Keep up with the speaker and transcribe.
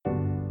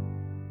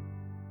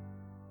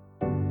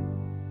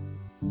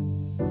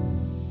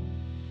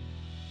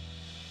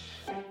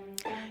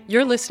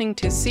You're listening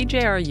to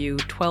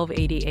CJRU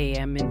 1280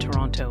 AM in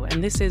Toronto,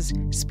 and this is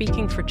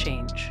Speaking for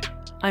Change.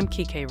 I'm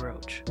Kiké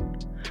Roach.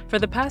 For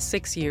the past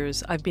 6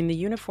 years, I've been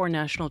the Unifor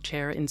National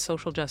Chair in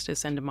Social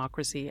Justice and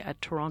Democracy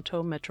at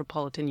Toronto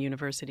Metropolitan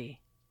University.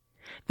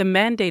 The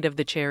mandate of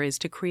the chair is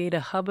to create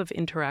a hub of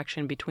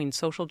interaction between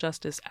social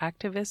justice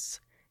activists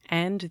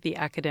and the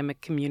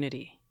academic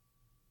community.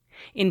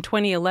 In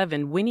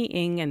 2011, Winnie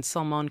Ng and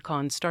Salman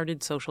Khan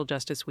started Social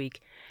Justice Week,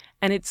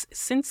 and it's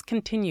since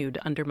continued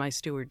under my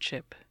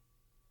stewardship.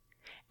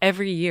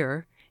 Every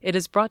year, it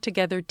has brought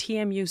together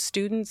TMU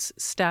students,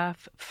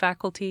 staff,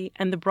 faculty,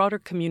 and the broader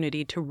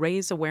community to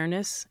raise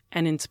awareness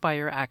and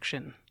inspire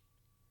action.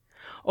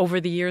 Over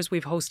the years,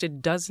 we've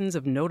hosted dozens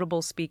of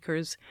notable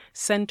speakers,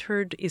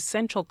 centered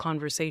essential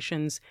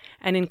conversations,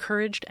 and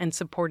encouraged and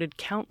supported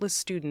countless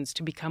students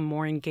to become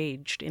more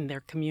engaged in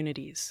their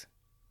communities.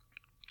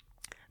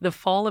 The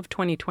fall of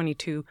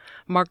 2022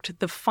 marked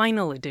the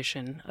final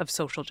edition of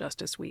Social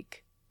Justice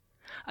Week.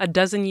 A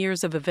dozen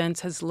years of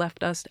events has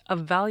left us a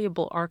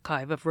valuable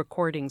archive of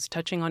recordings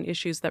touching on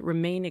issues that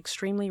remain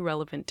extremely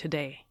relevant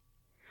today.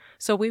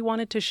 So we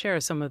wanted to share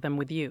some of them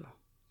with you.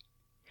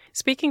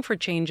 Speaking for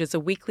Change is a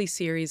weekly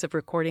series of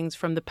recordings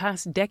from the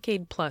past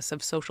decade plus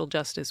of Social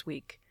Justice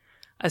Week,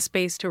 a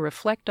space to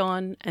reflect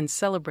on and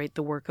celebrate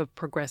the work of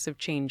progressive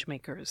change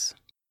makers.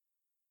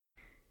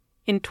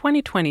 In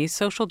 2020,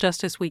 Social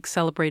Justice Week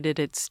celebrated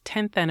its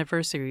 10th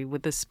anniversary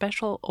with a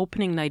special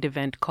opening night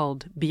event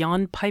called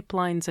Beyond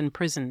Pipelines and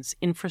Prisons,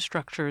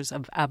 Infrastructures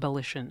of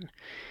Abolition.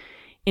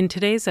 In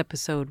today's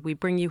episode, we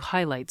bring you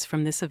highlights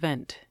from this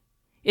event.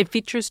 It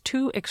features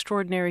two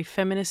extraordinary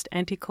feminist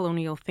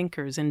anti-colonial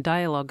thinkers in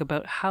dialogue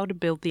about how to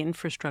build the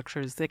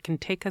infrastructures that can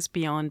take us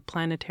beyond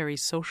planetary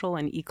social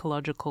and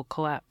ecological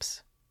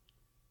collapse.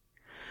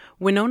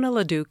 Winona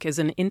LaDuke is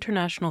an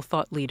international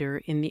thought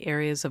leader in the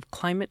areas of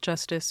climate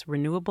justice,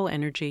 renewable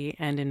energy,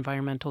 and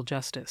environmental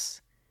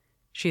justice.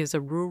 She is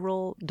a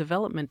rural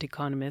development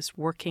economist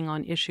working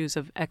on issues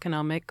of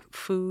economic,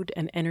 food,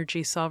 and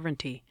energy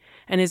sovereignty,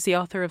 and is the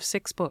author of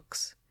 6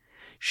 books.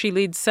 She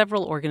leads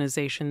several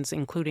organizations,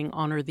 including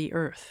Honor the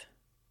Earth.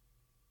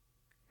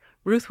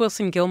 Ruth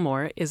Wilson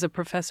Gilmore is a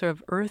professor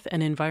of Earth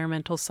and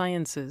Environmental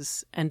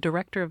Sciences and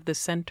director of the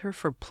Center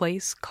for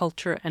Place,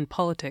 Culture, and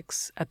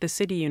Politics at the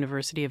City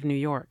University of New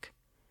York.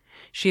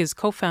 She is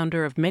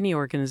co-founder of many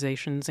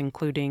organizations,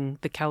 including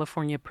the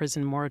California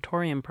Prison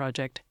Moratorium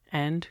Project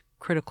and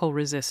Critical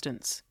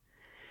Resistance.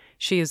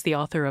 She is the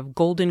author of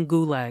Golden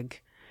Gulag,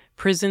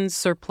 Prisons,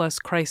 Surplus,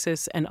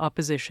 Crisis, and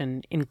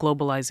Opposition in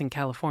Globalizing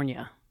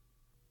California.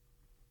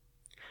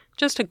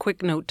 Just a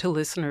quick note to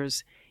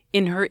listeners.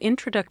 In her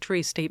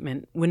introductory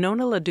statement,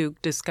 Winona LaDuke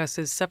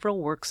discusses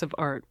several works of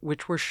art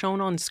which were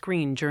shown on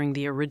screen during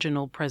the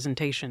original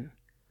presentation.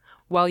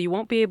 While you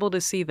won't be able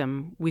to see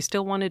them, we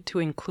still wanted to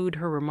include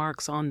her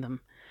remarks on them,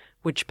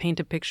 which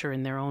paint a picture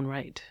in their own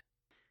right.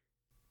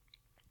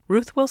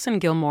 Ruth Wilson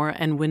Gilmore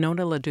and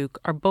Winona LaDuke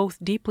are both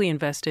deeply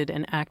invested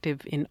and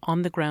active in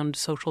on-the-ground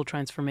social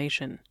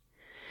transformation.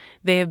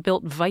 They have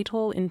built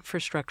vital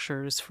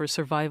infrastructures for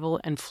survival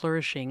and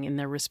flourishing in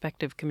their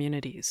respective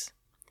communities.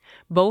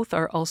 Both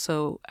are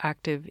also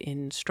active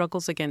in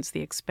struggles against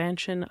the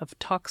expansion of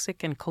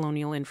toxic and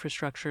colonial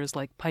infrastructures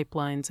like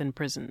pipelines and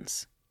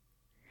prisons.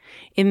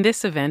 In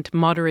this event,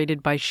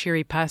 moderated by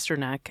Shiri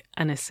Pasternak,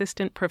 an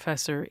assistant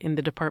professor in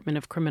the Department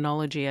of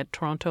Criminology at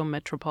Toronto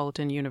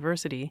Metropolitan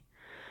University,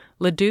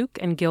 LaDuke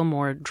and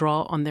Gilmore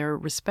draw on their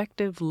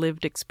respective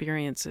lived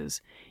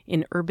experiences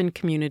in urban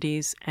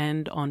communities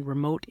and on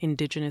remote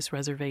Indigenous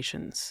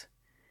reservations.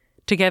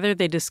 Together,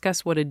 they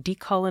discuss what a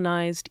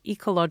decolonized,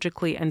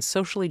 ecologically, and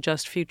socially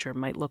just future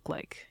might look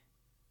like.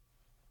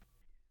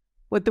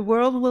 What the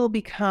world will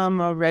become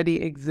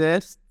already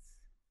exists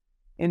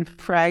in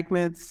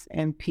fragments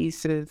and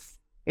pieces,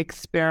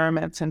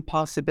 experiments and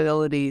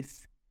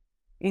possibilities,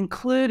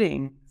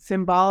 including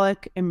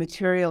symbolic and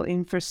material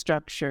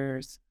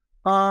infrastructures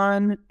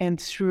on and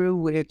through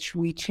which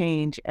we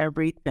change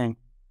everything.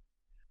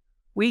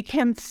 We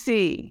can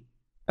see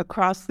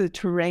across the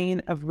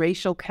terrain of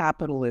racial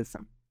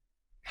capitalism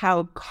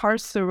how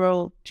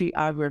carceral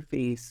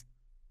geographies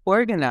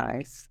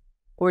organize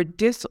or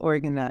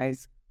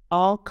disorganize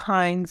all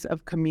kinds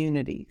of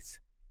communities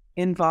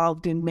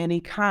involved in many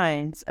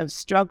kinds of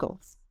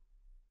struggles,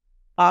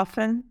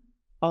 often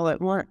all at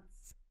once.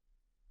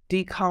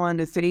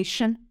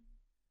 Decolonization,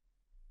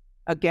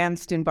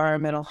 against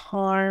environmental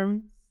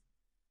harm,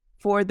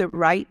 for the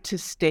right to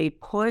stay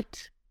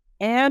put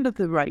and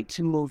the right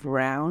to move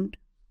around,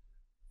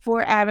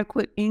 for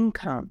adequate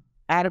income,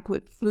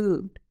 adequate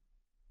food,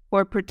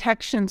 for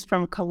protections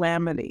from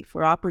calamity,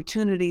 for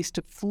opportunities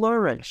to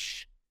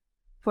flourish,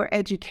 for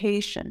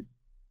education,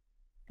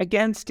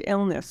 against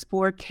illness,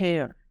 for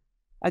care,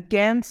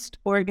 against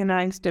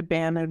organized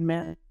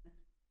abandonment,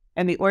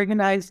 and the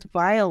organized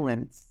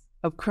violence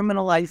of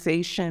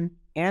criminalization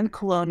and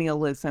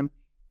colonialism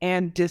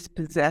and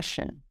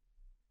dispossession,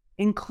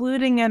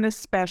 including and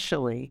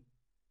especially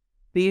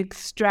the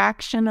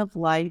extraction of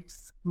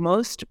life's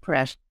most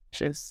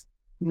precious,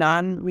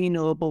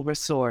 non-renewable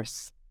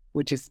resource,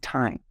 which is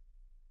time.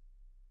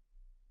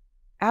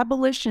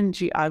 Abolition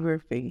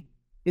geography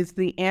is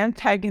the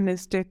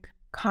antagonistic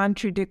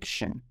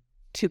contradiction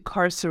to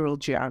carceral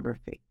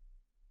geography.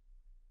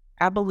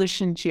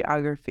 Abolition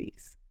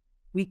geographies,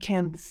 we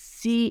can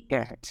see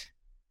it.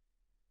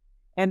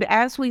 And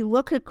as we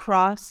look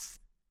across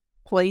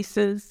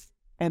places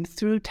and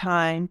through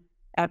time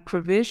at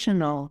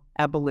provisional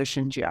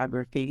abolition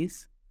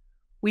geographies,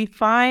 we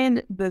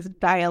find the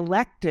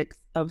dialectics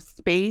of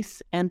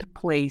space and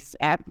place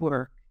at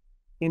work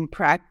in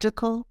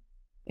practical,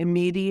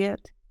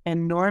 immediate,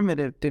 and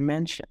normative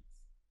dimensions,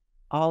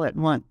 all at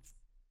once.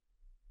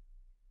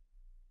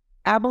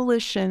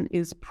 Abolition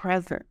is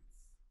presence,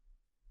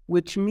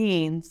 which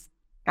means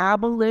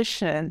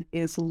abolition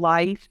is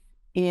life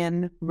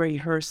in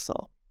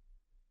rehearsal,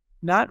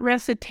 not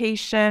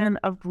recitation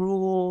of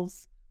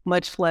rules,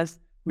 much less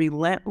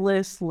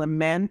relentless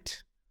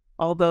lament,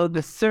 although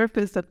the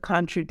surface of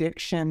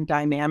contradiction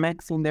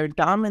dynamics in their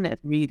dominant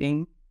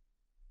reading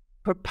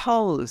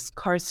propose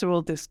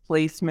carceral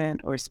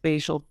displacement or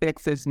spatial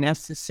fix as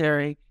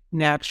necessary,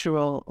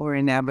 natural, or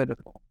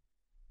inevitable.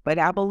 But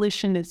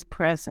abolition is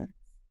present.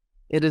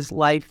 It is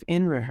life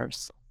in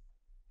rehearsal.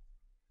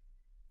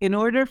 In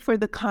order for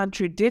the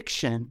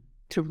contradiction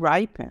to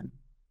ripen,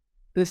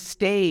 the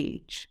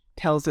stage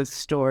tells a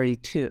story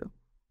too.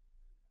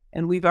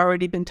 And we've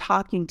already been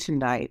talking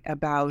tonight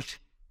about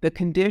the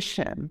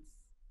conditions,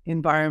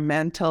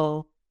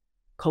 environmental,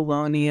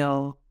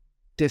 colonial,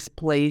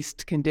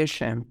 displaced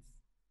conditions,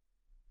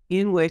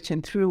 in which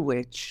and through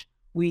which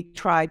we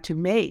try to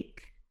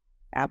make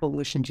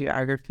abolition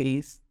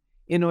geographies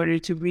in order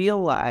to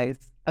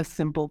realize a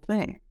simple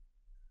thing.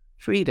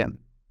 Freedom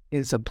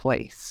is a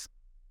place.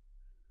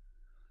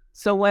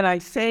 So when I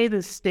say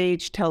the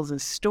stage tells a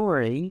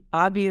story,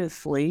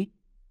 obviously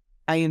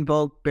I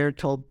invoke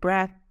Bertolt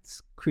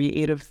Brecht's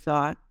creative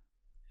thought,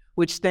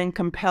 which then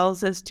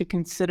compels us to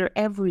consider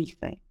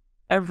everything,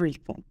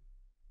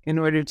 in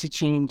order to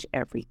change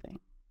everything.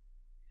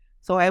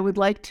 So I would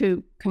like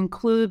to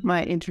conclude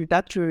my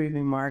introductory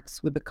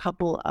remarks with a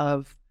couple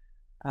of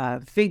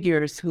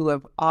figures who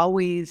have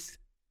always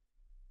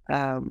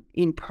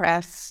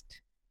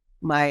impressed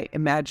my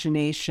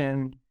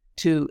imagination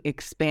to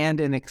expand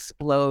and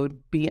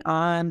explode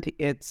beyond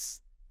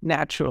its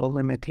natural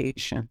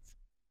limitations.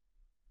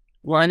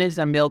 One is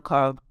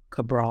Amilcar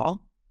Cabral.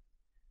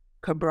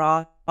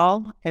 Cabral,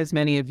 as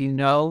many of you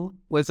know,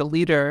 was a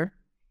leader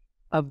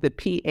of the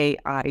PAIGC,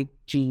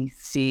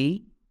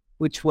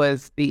 which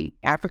was the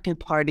African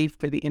Party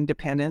for the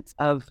Independence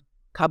of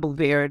Cabo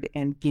Verde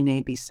and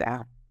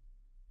Guinea-Bissau.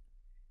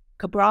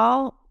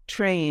 Cabral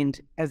trained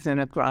as an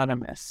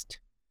agronomist,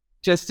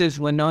 just as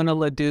Winona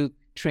LaDuke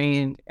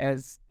trained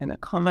as an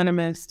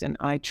economist and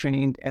I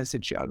trained as a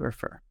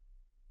geographer.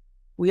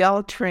 We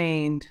all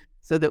trained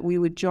so that we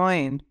would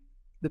join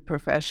the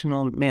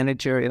professional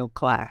managerial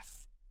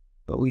class,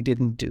 but we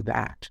didn't do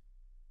that.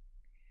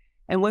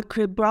 And what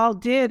Cabral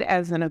did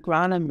as an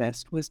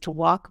agronomist was to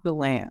walk the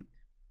land.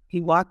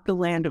 He walked the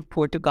land of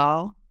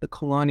Portugal, the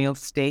colonial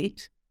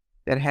state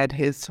that had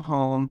his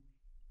home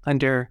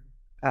under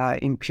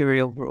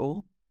imperial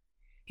rule.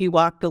 He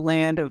walked the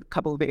land of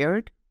Cabo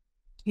Verde.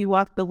 He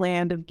walked the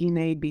land of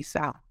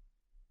Guinea-Bissau.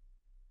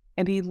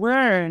 And he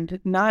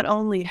learned not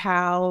only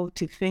how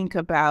to think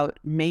about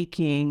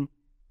making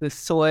the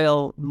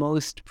soil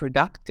most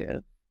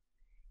productive,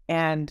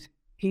 and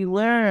he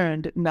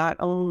learned not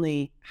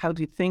only how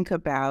to think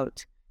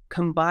about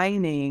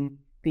combining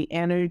the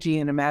energy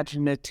and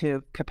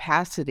imaginative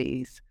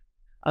capacities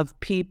of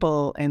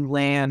people and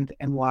land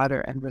and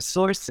water and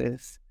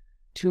resources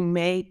to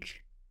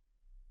make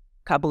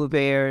Cabo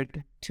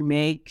Verde, to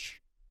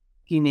make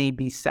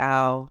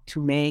Guinea-Bissau,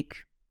 to make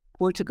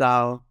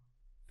Portugal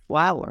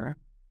flower.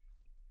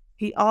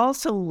 He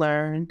also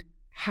learned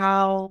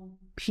how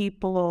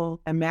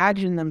people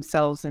imagine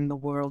themselves in the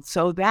world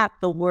so that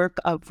the work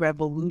of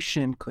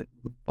revolution could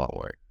move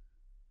forward.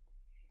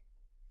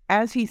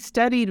 As he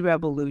studied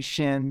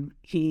revolution,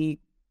 he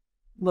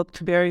looked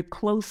very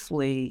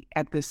closely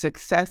at the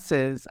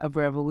successes of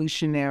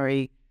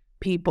revolutionary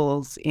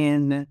peoples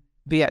in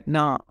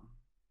Vietnam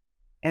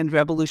and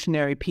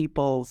revolutionary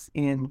peoples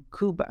in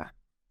Cuba.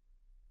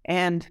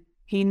 And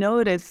he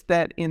noticed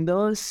that in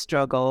those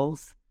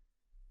struggles,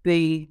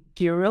 the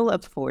guerrilla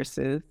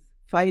forces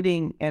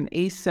fighting an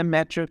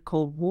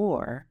asymmetrical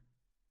war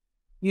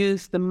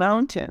used the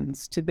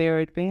mountains to their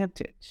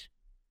advantage.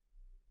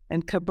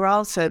 And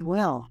Cabral said,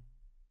 well,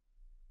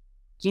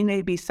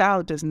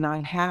 Guinea-Bissau does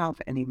not have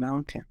any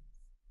mountains,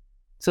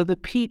 so the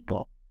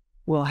people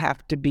will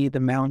have to be the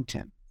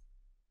mountain.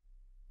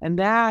 And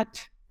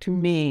that, to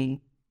me,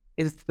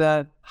 is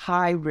the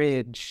high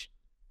ridge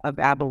of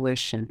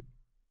abolition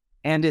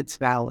and its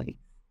valley,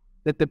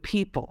 that the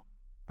people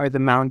are the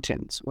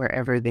mountains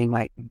wherever they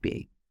might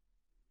be.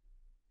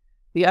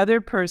 The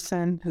other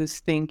person whose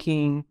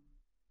thinking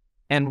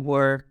and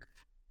work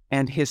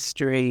and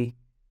history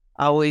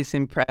always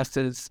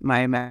impresses my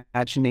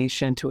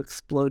imagination to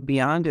explode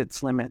beyond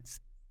its limits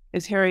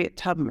is Harriet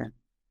Tubman.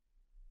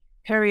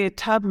 Harriet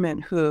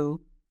Tubman, who,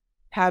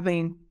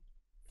 having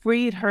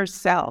freed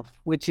herself,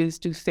 which is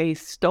to say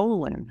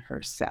stolen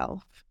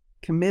herself,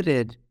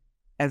 committed,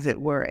 as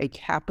it were, a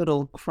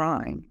capital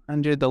crime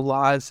under the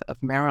laws of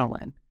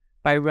Maryland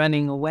by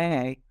running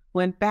away,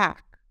 went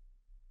back.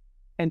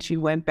 And she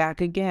went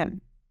back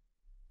again,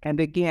 and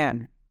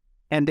again,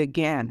 and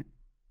again,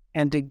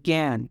 and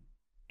again,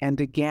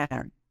 and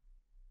again.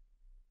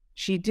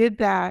 She did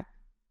that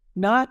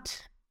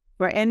not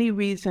for any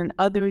reason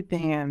other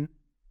than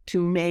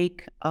to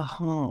make a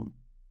home.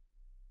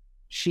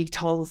 She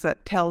tells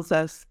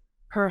us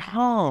her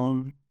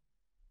home,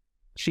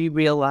 she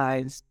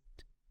realized,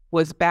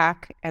 was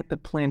back at the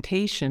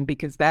plantation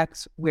because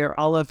that's where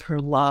all of her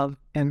love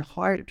and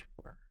heart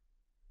were.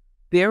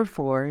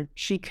 Therefore,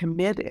 she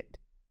committed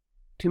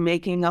to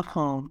making a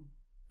home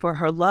for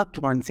her loved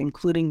ones,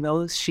 including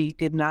those she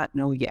did not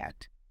know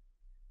yet.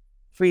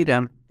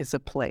 Freedom is a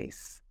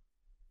place.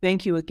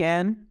 Thank you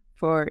again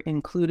for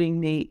including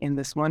me in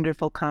this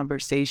wonderful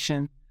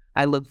conversation.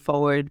 I look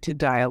forward to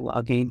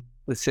dialoguing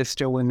with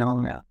Sister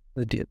Winona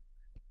LaDuke.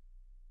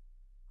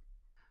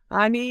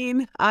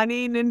 Anin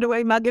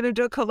Indue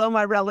Maganaduk, hello,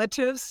 my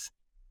relatives.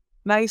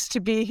 Nice to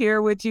be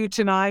here with you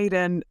tonight,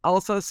 and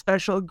also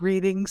special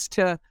greetings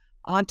to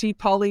Auntie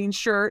Pauline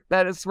Shirt.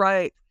 That is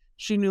right.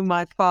 She knew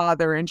my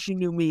father, and she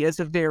knew me as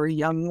a very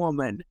young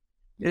woman.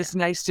 It's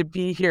nice to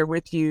be here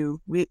with you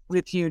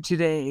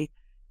today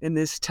in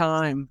this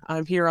time.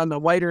 I'm here on the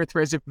White Earth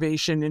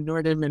Reservation in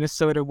northern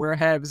Minnesota, where I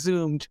have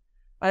zoomed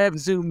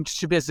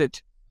to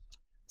visit.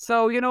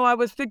 So, I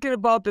was thinking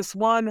about this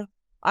one.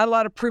 I had a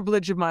lot of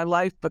privilege in my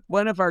life, but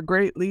one of our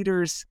great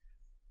leaders,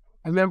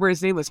 I remember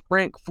his name was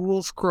Frank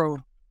Foolscrow.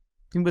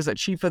 He was a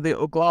chief of the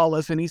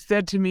Oglalas, and he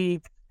said to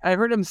me, I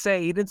heard him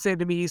say, he didn't say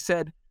to me, he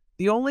said,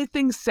 the only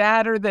thing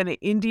sadder than an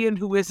Indian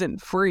who isn't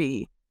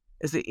free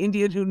is an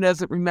Indian who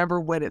doesn't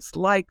remember what it's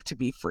like to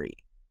be free.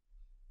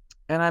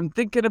 And I'm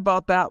thinking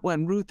about that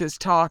when Ruth is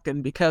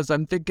talking, because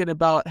I'm thinking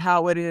about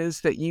how it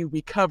is that you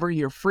recover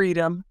your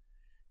freedom,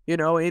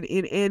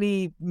 in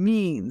any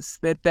means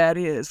that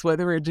is,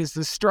 whether it is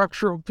the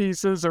structural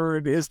pieces or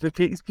it is the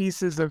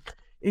pieces of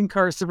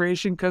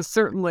incarceration, because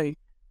certainly,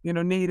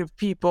 Native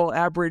people,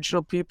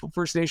 Aboriginal people,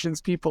 First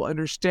Nations people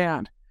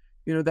understand,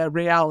 that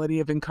reality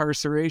of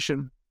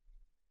incarceration.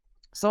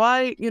 So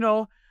I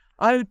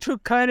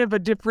took kind of a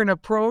different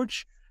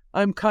approach.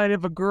 I'm kind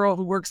of a girl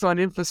who works on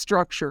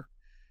infrastructure,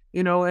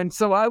 and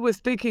so I was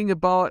thinking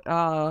about,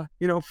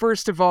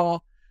 first of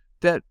all,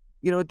 that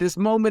at this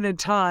moment in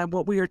time,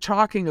 what we are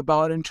talking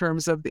about in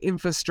terms of the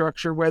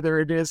infrastructure, whether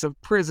it is of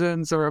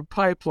prisons or of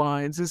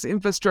pipelines, is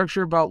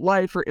infrastructure about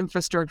life or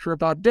infrastructure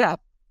about death.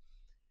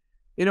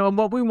 And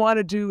what we want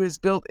to do is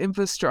build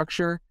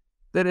infrastructure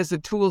that is the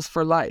tools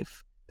for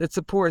life, that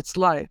supports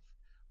life,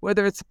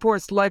 whether it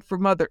supports life for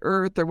Mother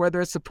Earth or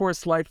whether it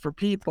supports life for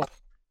people.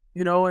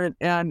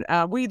 And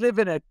we live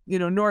in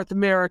North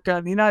America,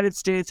 and the United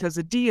States has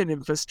a D in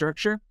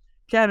infrastructure.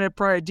 Canada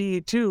probably a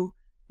D too.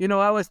 I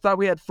always thought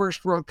we had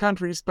first world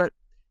countries, but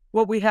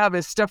what we have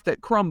is stuff that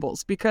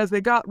crumbles because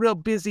they got real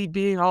busy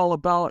being all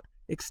about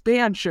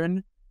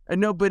expansion, and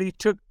nobody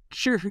took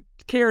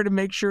care to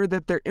make sure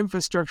that their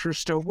infrastructure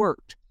still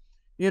worked.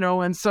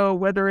 And so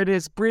whether it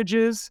is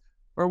bridges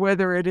or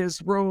whether it is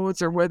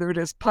roads or whether it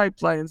is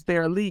pipelines, they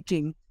are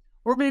leaking.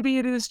 Or maybe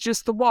it is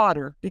just the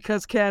water,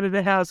 because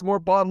Canada has more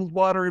bottled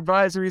water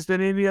advisories than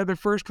any other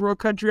first world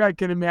country I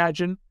can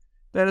imagine.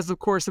 That is, of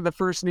course, in the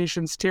First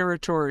Nations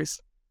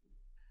territories.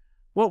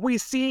 What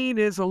we've seen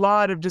is a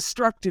lot of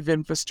destructive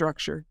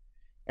infrastructure.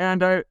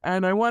 And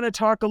I want to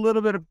talk a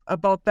little bit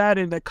about that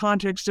in the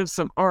context of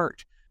some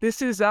art.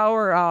 This is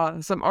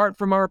some art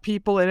from our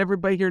people, and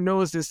everybody here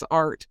knows this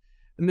art.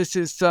 And this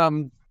is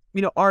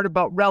art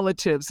about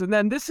relatives. And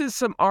then this is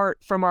some art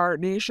from our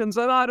nations.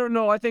 And I don't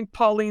know, I think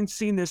Pauline's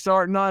seen this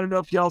art, and I don't know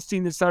if y'all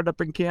seen this art up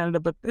in Canada,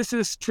 but this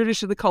is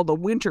traditionally called a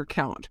winter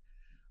count,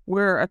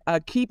 where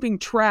keeping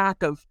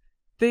track of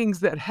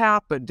things that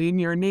happened in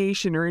your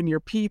nation or in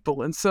your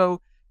people. And so,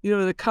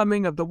 the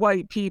coming of the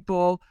white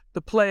people,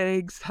 the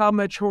plagues, how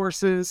much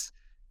horses,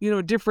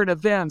 different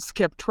events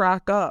kept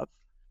track of.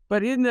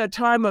 But in the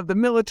time of the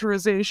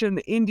militarization,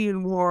 the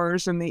Indian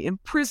Wars, and the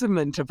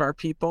imprisonment of our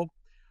people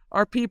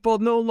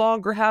no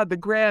longer had the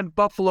grand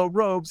buffalo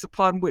robes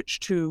upon which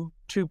to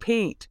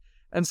paint.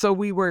 And so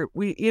we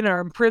in our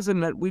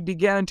imprisonment, we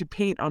began to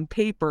paint on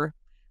paper,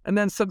 and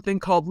then something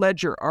called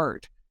ledger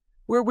art,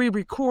 where we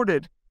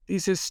recorded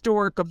these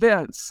historic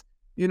events,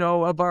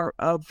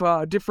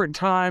 of different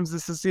times.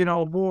 This is,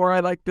 war. I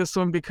like this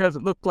one because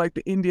it looked like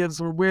the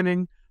Indians were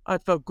winning. I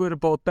felt good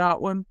about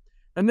that one.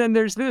 And then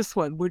there's this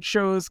one, which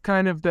shows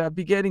kind of the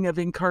beginning of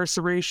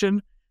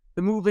incarceration,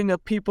 the moving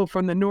of people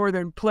from the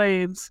northern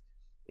plains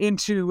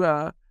into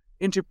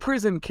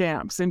prison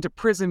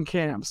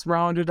camps,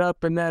 rounded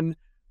up, and then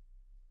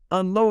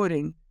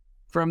unloading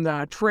from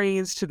the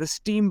trains to the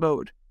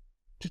steamboat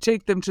to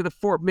take them to the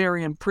Fort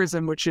Marion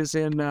prison, which is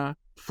in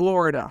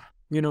Florida.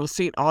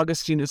 St.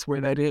 Augustine is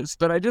where that is.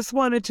 But I just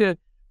wanted to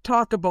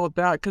talk about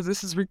that because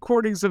this is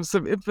recordings of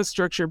some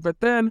infrastructure. But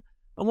then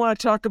I want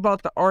to talk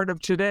about the art of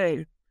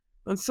today.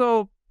 And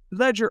so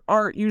ledger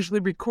art usually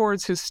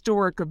records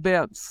historic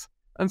events.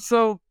 And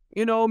so,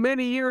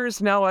 many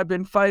years now I've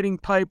been fighting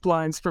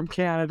pipelines from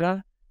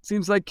Canada.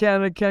 Seems like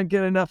Canada can't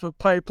get enough of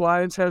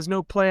pipelines, has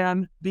no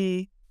plan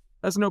B,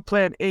 has no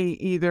plan A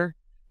either,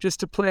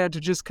 just a plan to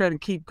just kind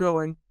of keep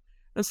going.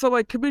 And so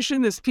I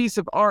commissioned this piece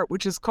of art,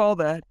 which is called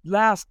The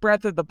Last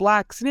Breath of the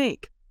Black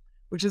Snake,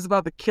 which is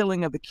about the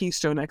killing of the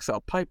Keystone XL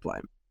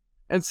pipeline.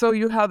 And so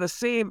you have the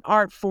same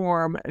art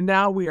form, and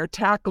now we are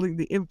tackling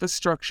the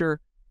infrastructure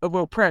of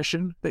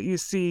oppression that you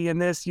see in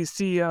this. You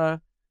see,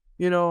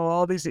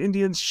 all these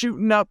Indians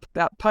shooting up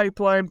that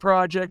pipeline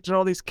project and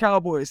all these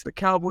cowboys. The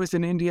Cowboys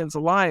and Indians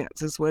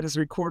Alliance is what is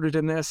recorded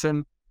in this.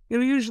 And,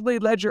 usually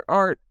ledger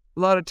art a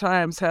lot of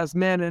times has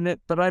men in it,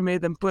 but I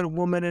made them put a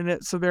woman in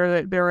it. So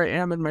there I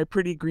am in my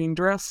pretty green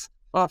dress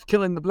off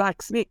killing the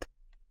black snake.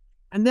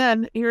 And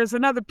then here's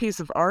another piece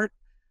of art,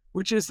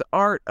 which is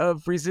art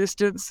of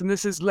resistance. And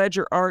this is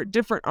ledger art,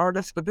 different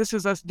artists, but this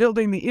is us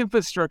building the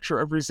infrastructure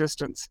of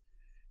resistance.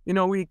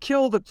 We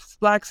killed the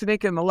black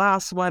snake in the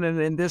last one,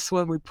 and in this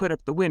one we put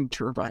up the wind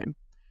turbine.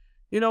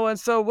 And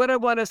so what I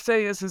want to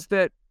say is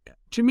that,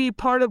 to me,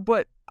 part of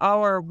what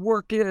our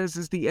work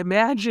is the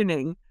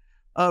imagining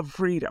of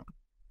freedom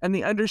and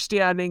the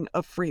understanding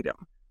of freedom,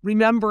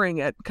 remembering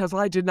it, because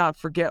I did not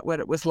forget what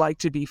it was like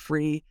to be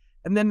free,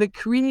 and then the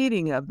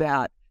creating of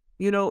that,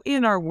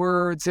 in our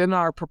words, in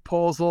our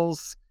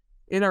proposals,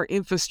 in our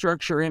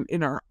infrastructure, and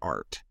in our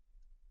art.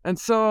 And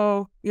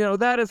so,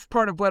 that is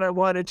part of what I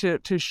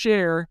wanted to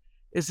share,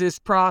 is this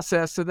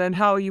process, and then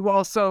how you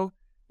also,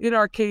 in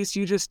our case,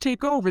 you just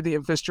take over the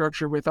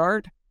infrastructure with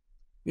art.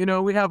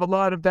 We have a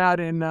lot of that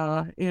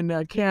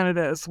in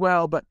Canada as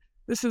well, but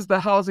this is the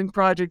housing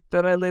project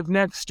that I live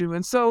next to.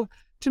 And so,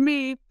 to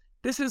me,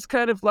 this is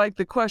kind of like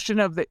the question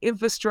of the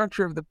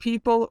infrastructure of the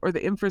people or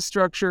the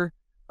infrastructure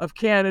of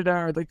Canada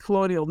or the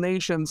colonial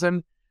nations.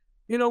 And,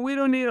 we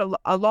don't need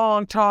a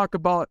long talk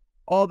about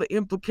all the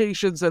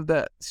implications of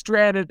the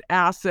stranded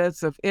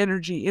assets of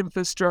energy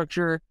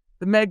infrastructure,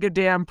 the mega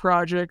dam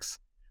projects.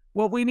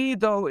 What we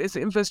need, though, is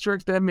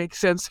infrastructure that makes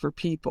sense for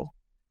people,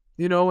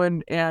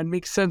 and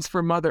makes sense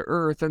for Mother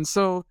Earth. And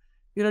so,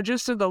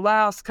 just in the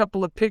last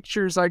couple of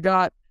pictures, I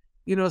got,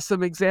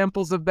 some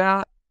examples of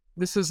that.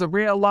 This is a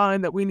rail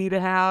line that we need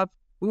to have.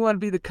 We want to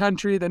be the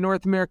country, the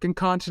North American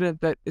continent,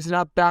 that is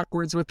not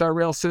backwards with our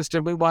rail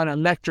system. We want an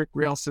electric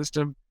rail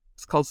system.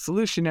 It's called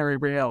solutionary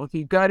rail. If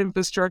you've got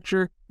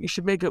infrastructure, you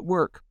should make it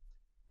work.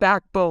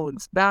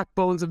 Backbones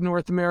of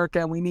North America,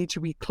 and we need to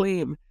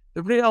reclaim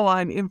the rail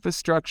line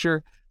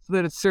infrastructure so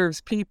that it serves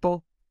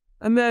people.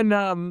 And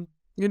then,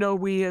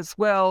 we as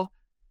well,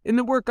 in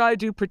the work I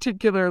do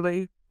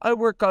particularly, I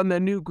work on the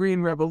new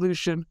green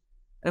revolution,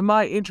 and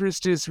my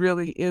interest is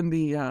really in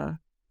the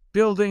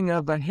building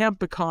of a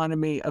hemp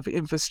economy of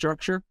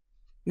infrastructure,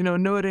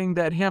 noting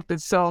that hemp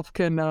itself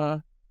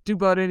can do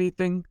about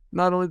anything,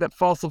 not only that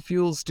fossil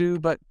fuels do,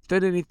 but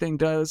that anything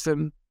does.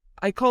 And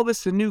I call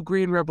this the new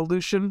green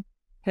revolution.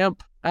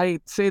 Hemp, I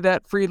say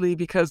that freely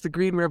because the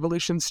green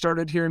revolution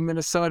started here in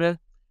Minnesota,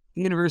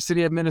 the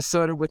University of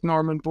Minnesota with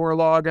Norman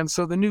Borlaug, and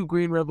so the new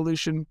green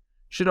revolution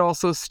should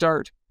also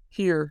start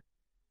here.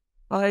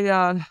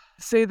 I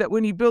say that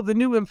when you build the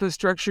new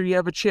infrastructure, you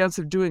have a chance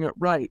of doing it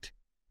right.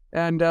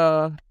 And,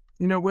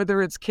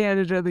 whether it's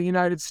Canada or the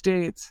United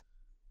States,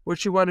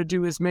 what you want to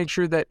do is make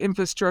sure that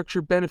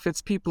infrastructure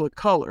benefits people of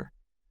color,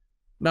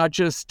 not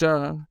just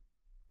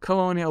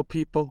colonial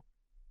people.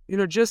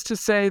 Just to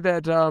say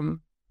that,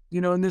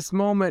 in this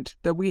moment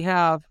that we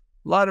have,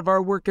 a lot of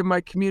our work in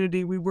my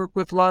community, we work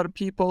with a lot of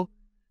people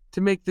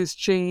to make this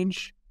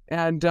change.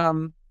 And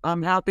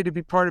I'm happy to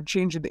be part of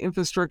changing the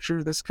infrastructure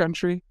of this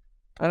country.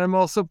 And I'm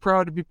also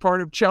proud to be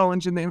part of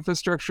challenging the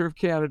infrastructure of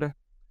Canada.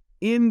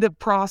 In the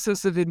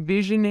process of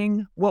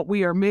envisioning what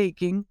we are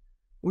making,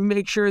 we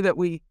make sure that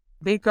we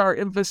make our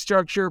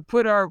infrastructure,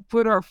 put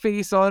our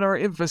face on our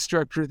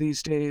infrastructure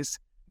these days.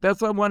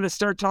 That's what I want to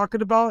start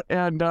talking about.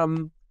 And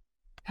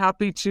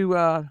happy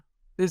to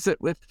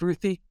visit with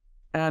Ruthie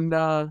and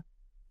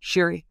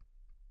Shiri.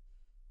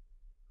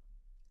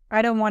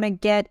 I don't want to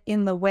get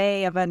in the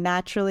way of a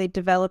naturally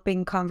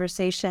developing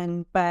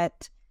conversation,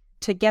 but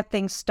to get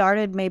things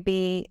started,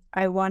 maybe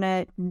I want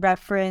to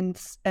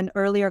reference an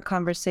earlier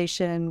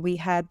conversation we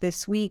had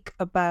this week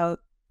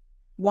about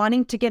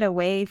wanting to get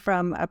away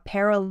from a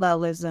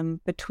parallelism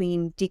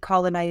between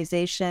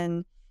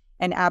decolonization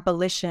and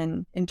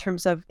abolition in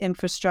terms of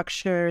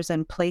infrastructures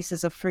and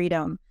places of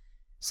freedom.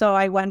 So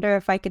I wonder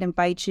if I could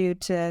invite you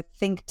to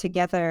think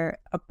together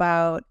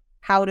about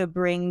how to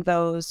bring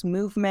those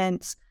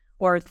movements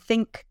or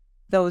think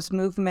those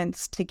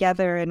movements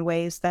together in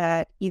ways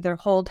that either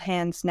hold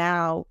hands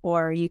now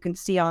or you can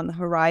see on the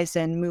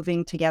horizon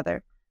moving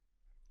together.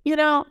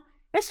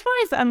 As far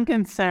as I'm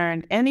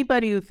concerned,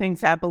 anybody who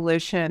thinks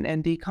abolition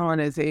and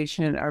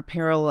decolonization are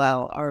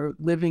parallel are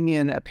living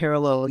in a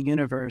parallel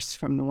universe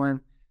from the one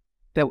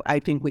that I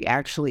think we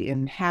actually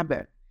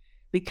inhabit,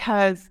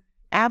 because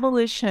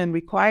abolition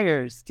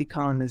requires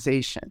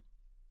decolonization.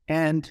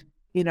 And,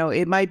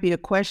 it might be a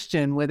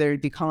question whether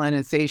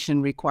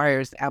decolonization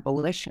requires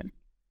abolition.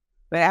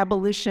 But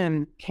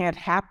abolition can't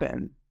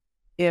happen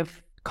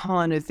if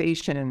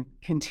colonization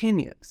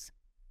continues.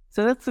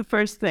 So that's the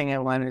first thing I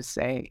want to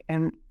say.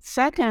 And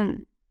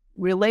second,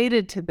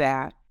 related to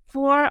that,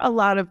 for a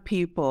lot of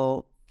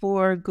people,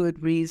 for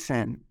good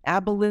reason,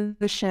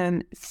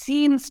 abolition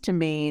seems to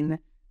mean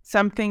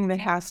something that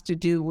has to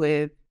do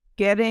with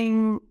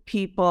getting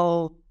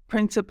people,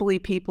 principally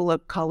people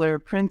of color,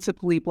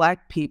 principally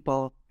Black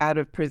people, out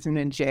of prison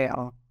and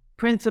jail,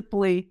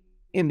 principally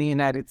in the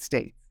United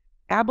States.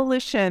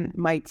 Abolition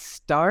might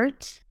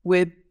start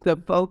with the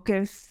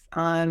focus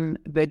on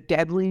the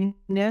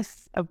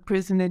deadliness of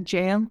prison and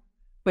jail,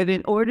 but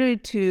in order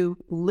to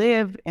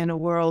live in a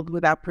world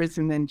without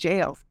prison and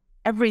jails,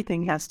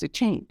 everything has to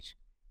change.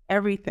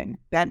 Everything.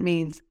 That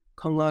means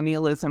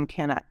colonialism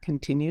cannot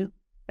continue.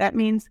 That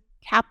means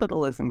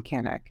capitalism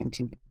cannot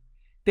continue.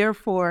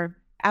 Therefore,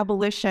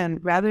 abolition,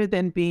 rather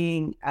than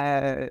being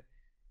a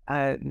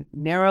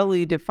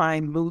narrowly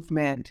defined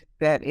movement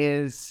that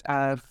is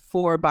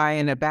for, by,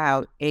 and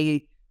about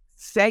a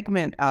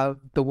segment of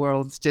the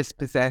world's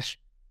dispossessed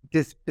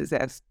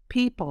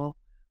people,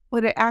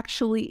 what it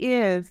actually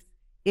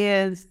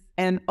is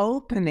an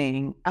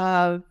opening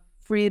of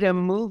freedom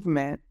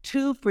movement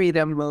to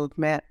freedom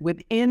movement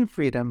within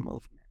freedom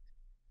movement.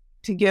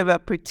 To give a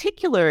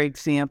particular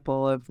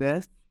example of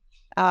this,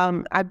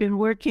 I've been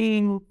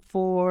working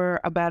for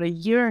about a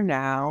year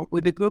now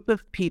with a group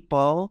of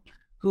people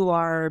who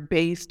are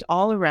based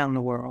all around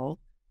the world,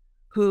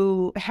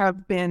 who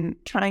have been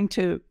trying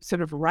to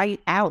sort of write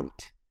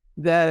out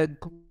the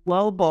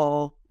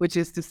global, which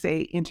is to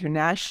say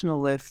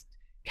internationalist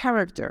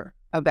character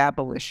of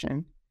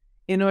abolition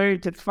in order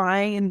to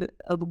find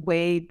a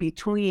way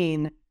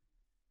between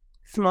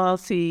small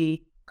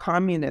c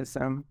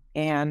communism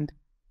and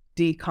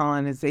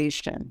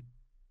decolonization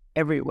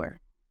everywhere.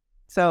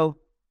 So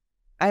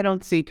I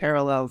don't see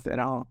parallels at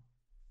all.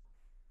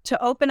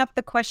 To open up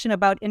the question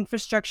about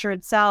infrastructure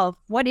itself,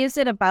 what is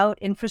it about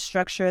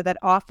infrastructure that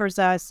offers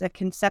us a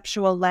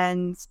conceptual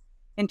lens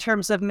in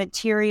terms of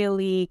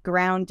materially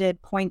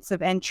grounded points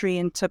of entry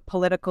into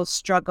political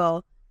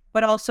struggle,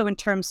 but also in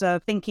terms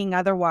of thinking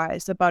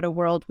otherwise about a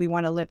world we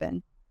want to live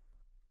in?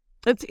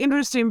 It's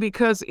interesting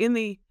because in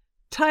the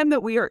time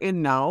that we are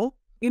in now,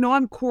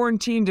 I'm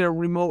quarantined in a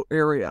remote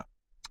area.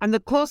 And the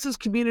closest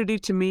community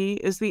to me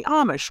is the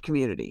Amish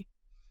community.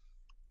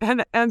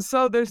 And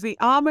so there's the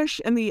Amish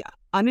and the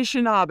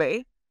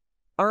Anishinaabe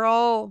are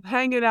all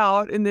hanging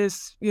out in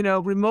this,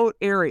 remote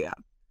area.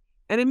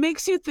 And it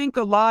makes you think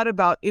a lot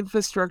about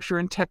infrastructure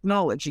and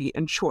technology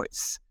and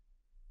choice,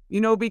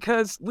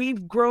 because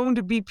we've grown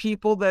to be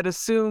people that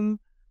assume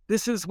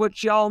this is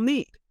what y'all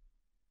need.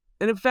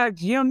 And in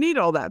fact, you don't need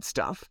all that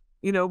stuff.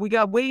 We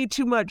got way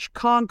too much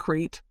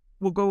concrete.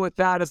 We'll go with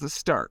that as a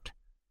start.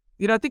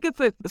 I think it's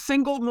the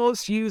single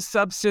most used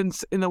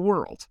substance in the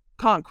world,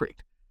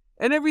 concrete.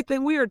 And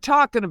everything we are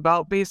talking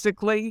about,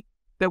 basically,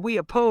 that we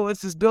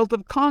oppose is built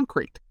of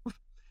concrete.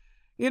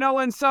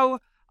 And so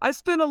I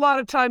spent a lot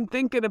of time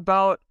thinking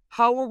about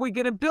how are we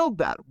going to build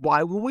that?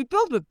 Why will we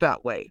build it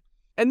that way?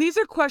 And these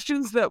are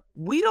questions that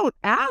we don't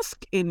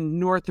ask in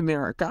North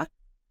America.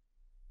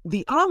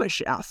 The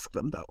Amish ask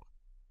them, though.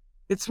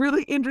 It's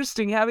really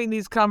interesting having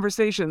these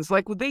conversations.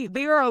 Like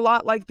they are a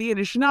lot like the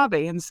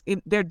Anishinaabe,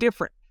 and they're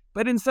different.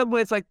 But in some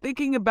ways, like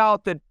thinking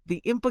about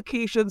the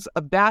implications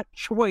of that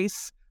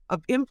choice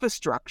of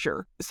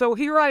infrastructure. So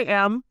here I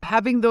am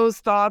having those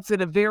thoughts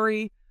in a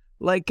very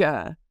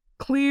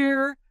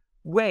clear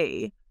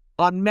way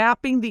on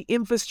mapping the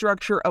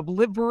infrastructure of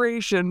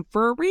liberation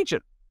for a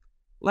region.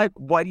 Like,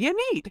 what do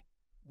you need?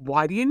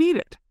 Why do you need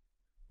it?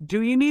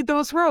 Do you need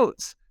those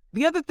roads?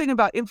 The other thing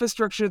about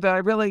infrastructure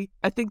that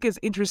I think is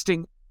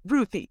interesting,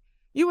 Ruthie,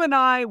 you and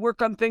I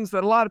work on things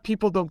that a lot of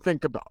people don't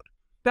think about.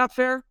 That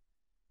fair?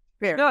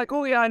 Fair. They're like,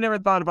 oh yeah, I never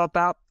thought about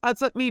that.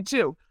 That's like me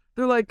too.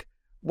 They're like,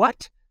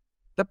 what?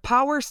 The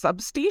power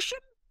substation?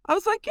 I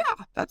was like,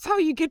 yeah, that's how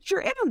you get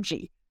your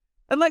energy.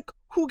 And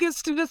who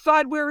gets to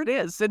decide where it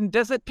is? And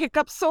does it pick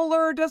up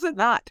solar or does it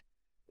not?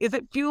 Is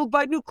it fueled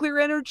by nuclear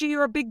energy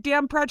or a big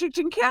dam project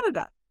in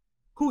Canada?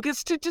 Who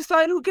gets to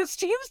decide who gets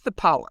to use the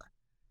power?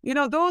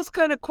 Those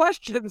kind of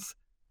questions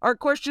are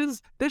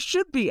questions that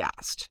should be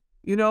asked,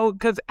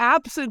 because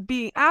absent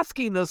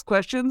asking those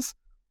questions,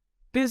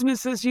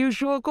 business as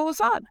usual goes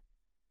on.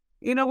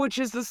 Which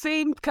is the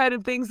same kind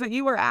of things that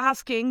you are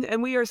asking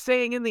and we are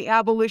saying in the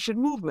abolition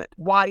movement.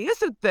 Why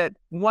is it that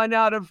 1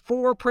 out of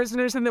 4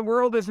 prisoners in the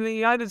world is in the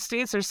United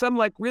States or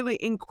some really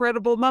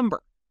incredible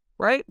number,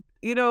 right?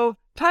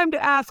 Time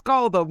to ask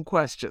all those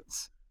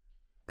questions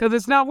because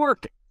it's not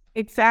working.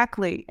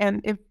 Exactly.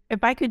 And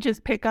if I could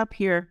just pick up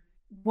here,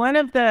 one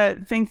of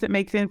the things that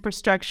makes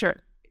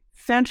infrastructure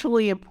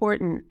centrally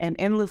important and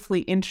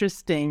endlessly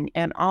interesting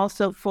and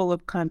also full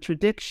of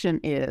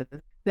contradiction is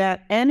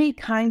that any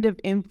kind of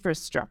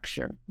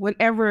infrastructure,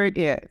 whatever it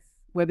is,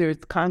 whether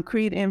it's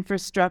concrete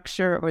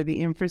infrastructure or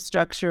the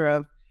infrastructure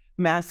of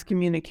mass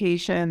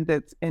communication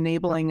that's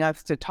enabling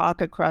us to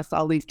talk across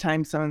all these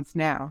time zones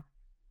now,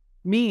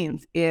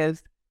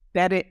 is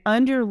that it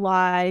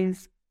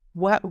underlies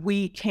what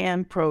we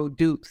can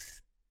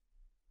produce.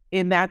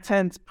 in that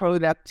sense,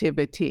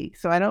 productivity.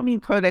 So I don't mean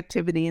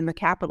productivity in the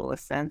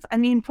capitalist sense. I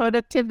mean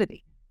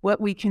productivity, what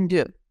we can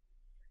do.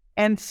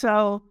 And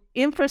so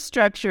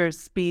infrastructure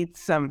speeds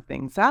some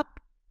things up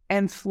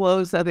and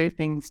slows other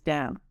things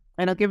down.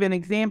 And I'll give an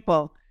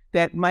example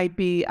that might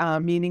be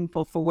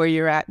meaningful for where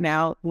you're at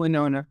now,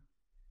 Winona.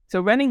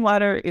 So running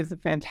water is a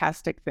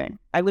fantastic thing.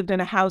 I lived in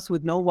a house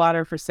with no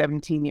water for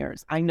 17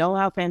 years. I know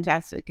how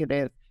fantastic it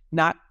is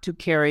not to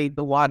carry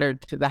the water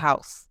to the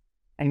house.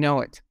 I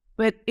know it.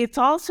 But it's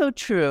also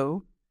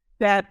true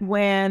that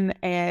when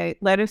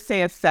let us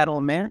say a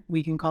settlement,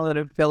 we can call it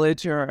a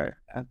village or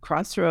a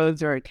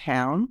crossroads or a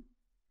town,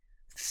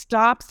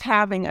 stops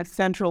having a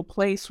central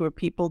place where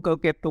people go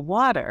get the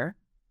water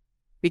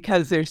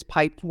because there's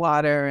piped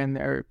water and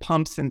there are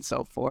pumps and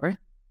so forth,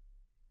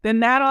 then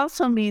that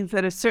also means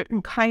that a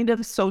certain kind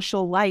of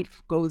social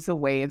life goes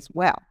away as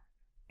well.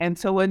 And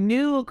so a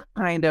new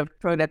kind of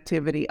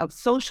productivity of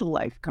social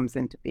life comes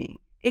into being.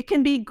 It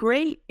can be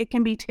great. It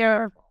can be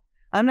terrible.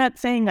 I'm not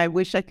saying I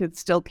wish I could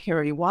still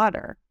carry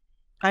water.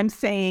 I'm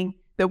saying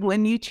that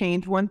when you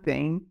change one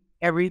thing,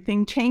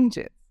 everything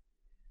changes.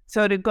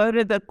 So to go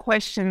to the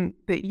question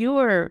that you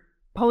were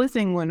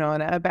posing,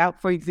 Winona,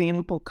 about, for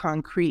example,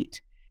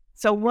 concrete.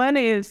 So one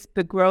is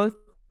the growth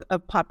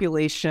of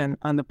population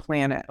on the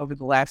planet over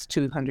the last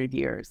 200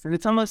 years. And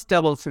it's almost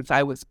doubled since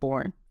I was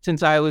born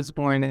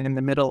in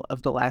the middle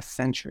of the last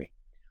century.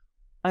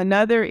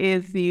 Another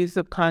is the use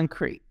of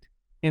concrete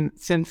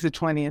since the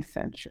 20th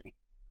century.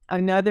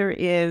 Another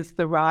is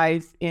the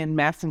rise in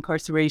mass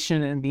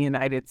incarceration in the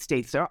United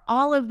States. There are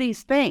all of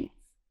these things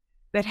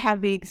that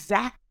have the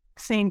exact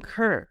same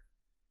curve.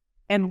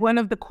 And one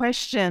of the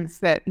questions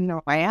that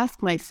I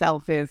ask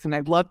myself is, and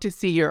I'd love to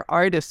see your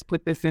artists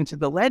put this into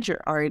the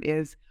ledger art,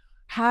 is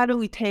how do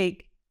we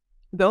take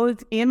those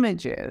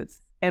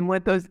images and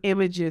what those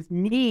images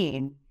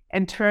mean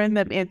and turn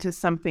them into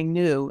something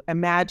new,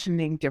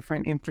 imagining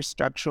different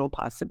infrastructural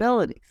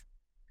possibilities?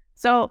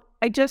 So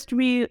I just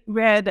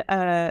read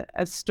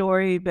a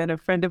story that a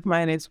friend of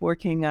mine is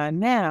working on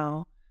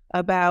now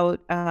about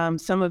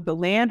some of the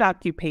land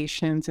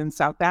occupations in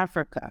South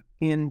Africa,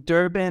 in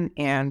Durban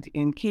and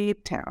in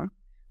Cape Town.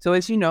 So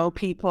as you know,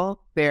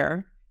 people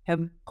there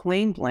have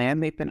claimed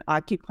land. They've been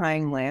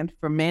occupying land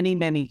for many,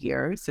 many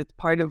years. It's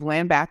part of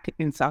Land Back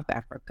in South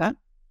Africa,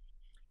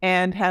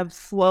 and have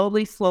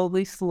slowly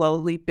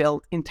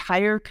built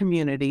entire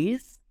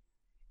communities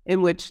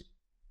in which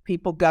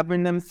people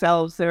govern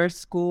themselves. There are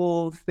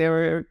schools,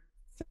 there are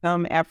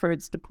some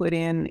efforts to put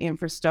in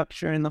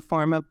infrastructure in the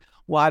form of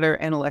water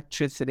and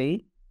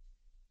electricity.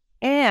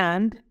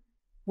 And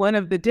one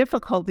of the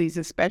difficulties,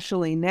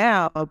 especially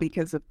now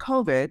because of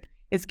COVID,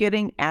 is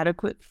getting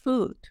adequate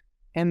food.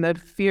 And the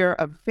fear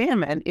of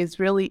famine is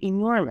really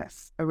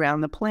enormous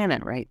around the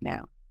planet right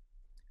now.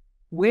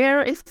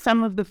 Where is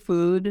some of the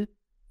food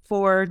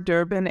for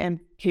Durban and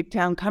Cape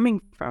Town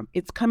coming from?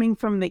 It's coming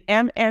from the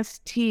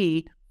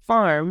MST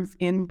farms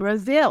in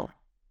Brazil.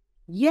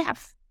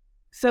 Yes.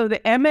 So the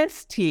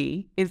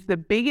MST is the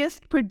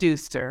biggest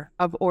producer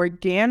of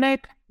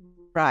organic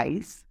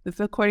rice. This is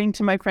according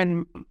to my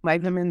friend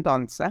Maida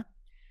Mendonça,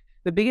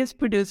 the biggest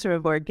producer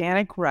of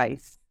organic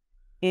rice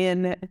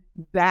in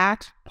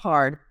that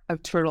part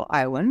of Turtle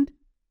Island.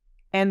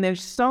 And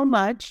there's so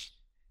much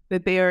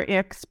that they are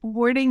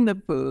exporting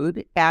the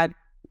food at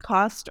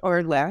cost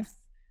or less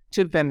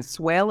to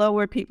Venezuela,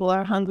 where people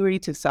are hungry,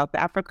 to South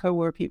Africa,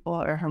 where people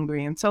are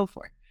hungry, and so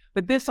forth.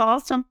 But this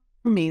also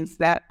means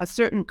that a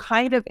certain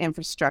kind of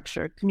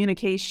infrastructure,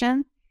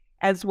 communication,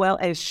 as well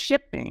as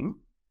shipping,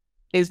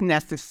 is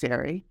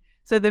necessary.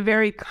 So the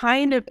very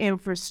kind of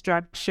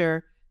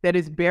infrastructure that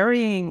is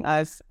burying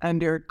us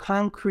under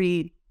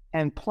concrete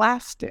and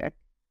plastic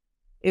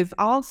is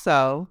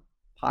also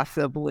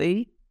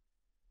possibly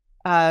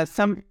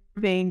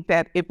something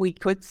that, if we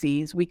could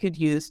seize, we could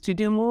use to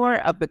do more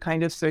of the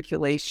kind of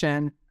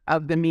circulation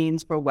of the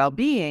means for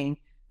well-being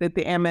that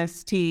the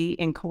MST,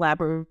 in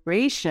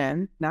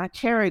collaboration, not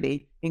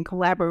charity, in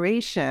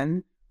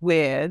collaboration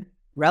with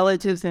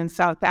relatives in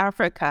South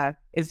Africa,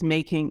 is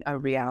making a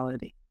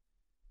reality.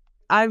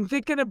 I'm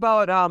thinking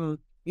about,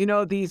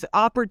 these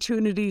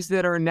opportunities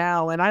that are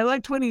now. And I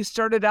liked when you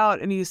started out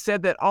and you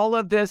said that all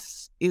of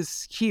this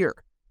is here.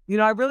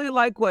 I really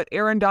like what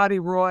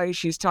Arundhati Roy,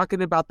 she's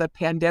talking about the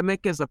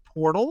pandemic as a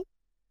portal,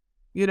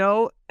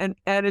 and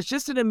it's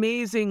just an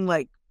amazing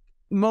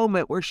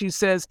moment where she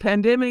says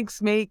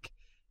pandemics make,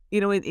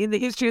 in the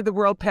history of the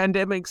world,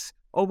 pandemics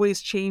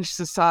always change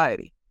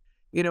society.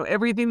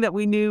 Everything that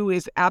we knew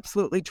is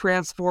absolutely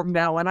transformed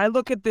now. And I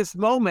look at this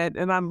moment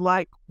and I'm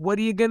like, what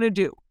are you going to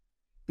do?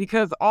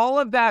 Because all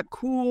of that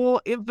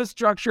cool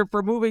infrastructure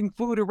for moving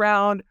food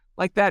around,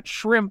 like that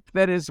shrimp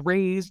that is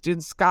raised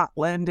in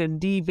Scotland and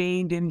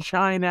deveined in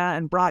China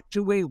and brought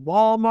to a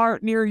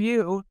Walmart near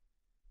you,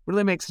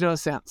 really makes no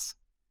sense,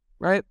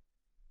 right?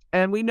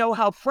 And we know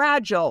how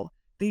fragile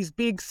these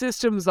big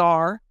systems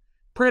are,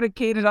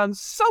 predicated on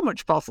so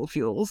much fossil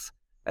fuels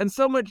and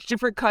so much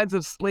different kinds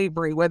of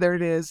slavery, whether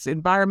it is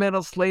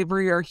environmental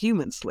slavery or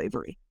human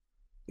slavery.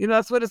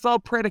 That's what it's all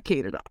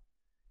predicated on,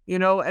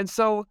 and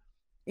so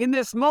in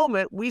this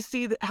moment, we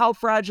see how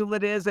fragile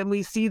it is, and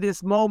we see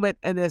this moment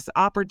and this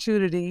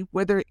opportunity,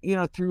 whether,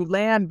 through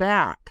land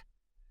back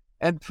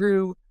and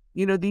through,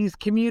 these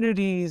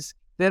communities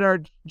that are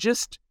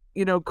just,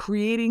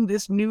 creating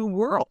this new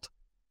world.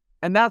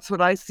 And that's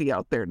what I see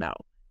out there now,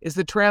 is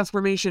the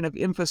transformation of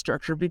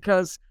infrastructure,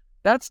 because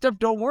that stuff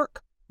don't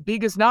work.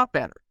 Big is not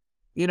better.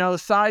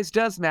 Size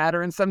does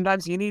matter, and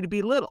sometimes you need to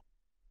be little.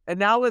 And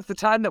now is the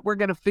time that we're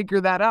going to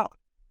figure that out.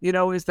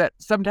 Is that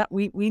sometimes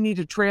we need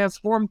to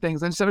transform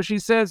things. And so she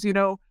says,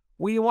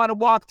 we want to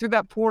walk through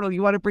that portal.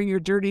 You want to bring your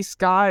dirty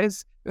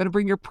skies. You want to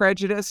bring your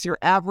prejudice, your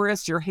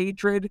avarice, your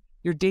hatred,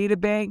 your data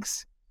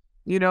banks,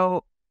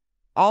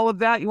 all of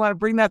that. You want to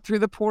bring that through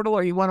the portal,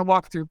 or you want to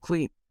walk through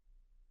clean?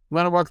 You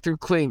want to walk through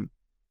clean.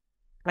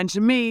 And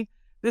to me,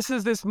 this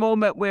is this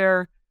moment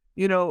where,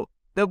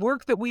 the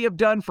work that we have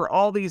done for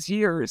all these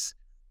years,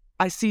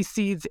 I see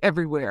seeds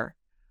everywhere.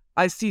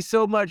 I see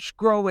so much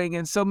growing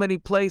in so many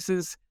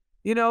places.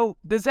 The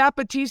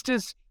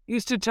Zapatistas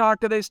used to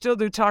talk, and they still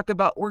do talk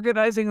about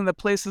organizing in the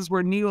places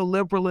where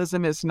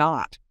neoliberalism is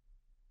not.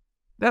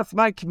 That's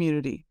my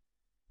community.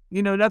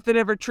 Nothing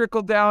ever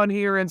trickled down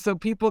here. And so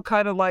people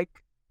kind of like,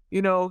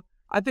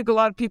 I think a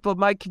lot of people in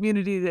my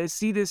community, they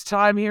see this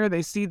time here,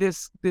 they see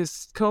this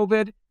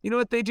COVID. You know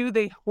what they do?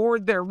 They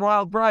hoard their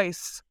wild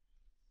rice.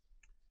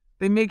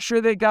 They make sure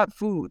they got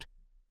food,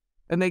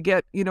 and they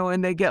get,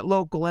 and they get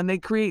local, and they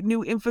create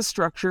new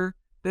infrastructure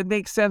that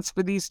makes sense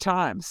for these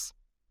times.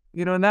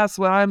 And that's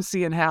what I'm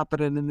seeing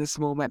happening in this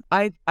moment.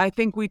 I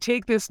think we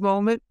take this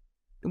moment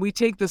and we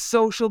take the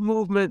social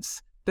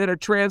movements that are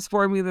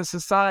transforming the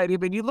society. I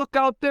mean, you look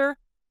out there,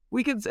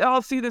 we can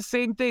all see the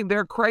same thing. There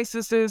are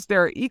crises,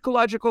 there are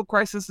ecological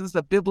crises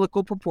of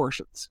biblical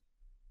proportions,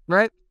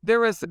 right?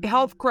 There is a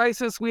health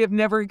crisis we have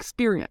never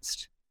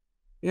experienced.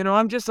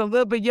 I'm just a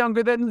little bit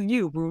younger than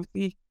you,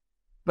 Ruthie,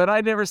 but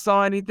I never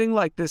saw anything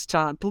like this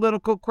time.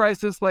 Political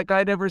crisis like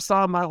I never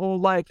saw in my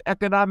whole life.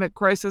 Economic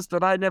crisis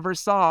that I never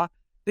saw.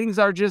 Things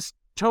are just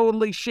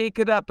totally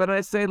shaken up, and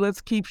I say,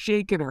 let's keep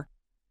shaking her.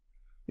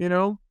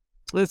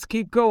 Let's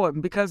keep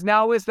going, because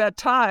now is that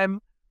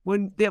time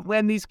when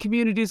these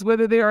communities,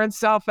 whether they are in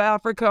South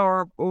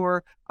Africa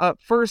or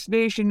First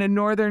Nation in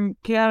Northern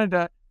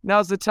Canada,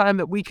 now's the time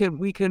that we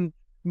can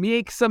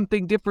make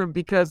something different,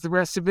 because the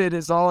rest of it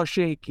is all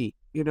shaky.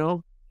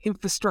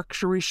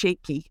 Infrastructure is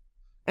shaky,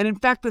 and in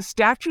fact, the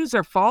statues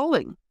are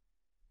falling.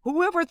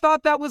 Whoever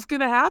thought that was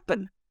going to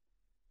happen?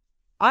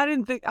 I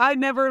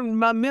never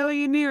in a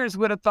million years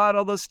would have thought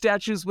all those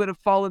statues would have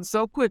fallen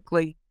so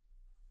quickly.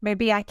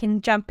 Maybe I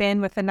can jump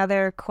in with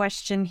another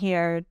question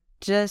here,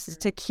 just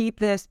to keep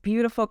this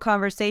beautiful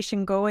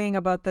conversation going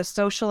about the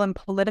social and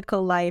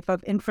political life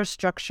of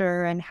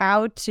infrastructure, and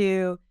how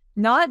to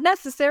not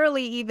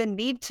necessarily even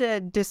need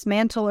to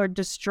dismantle or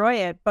destroy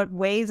it, but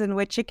ways in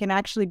which it can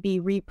actually be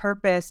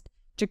repurposed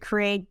to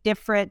create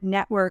different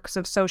networks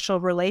of social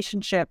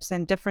relationships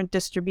and different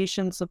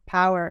distributions of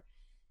power.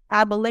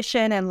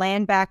 Abolition and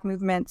land back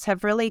movements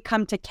have really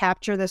come to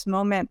capture this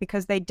moment,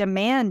 because they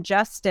demand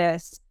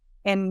justice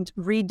and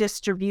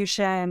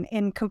redistribution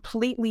in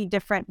completely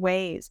different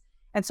ways.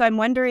 And so I'm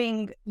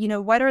wondering,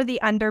 what are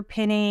the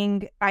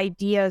underpinning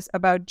ideas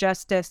about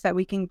justice that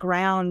we can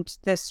ground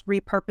this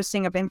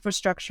repurposing of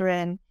infrastructure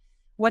in?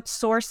 What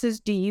sources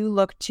do you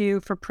look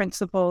to for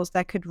principles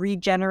that could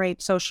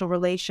regenerate social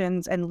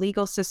relations and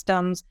legal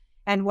systems?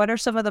 And what are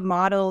some of the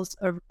models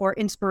or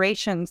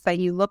inspirations that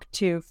you look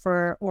to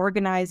for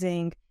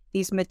organizing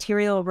these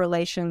material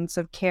relations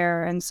of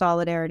care and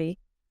solidarity?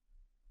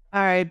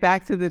 All right,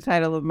 back to the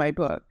title of my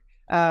book,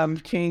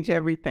 Change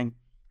Everything.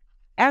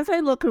 As I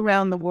look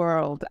around the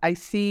world, I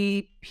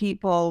see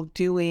people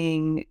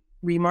doing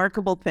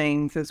remarkable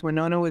things, as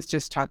Winona was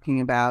just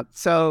talking about.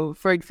 So,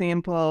 for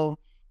example,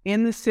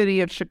 in the city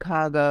of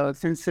Chicago,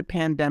 since the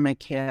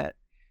pandemic hit,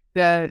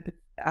 the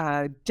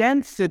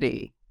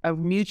density of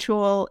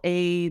mutual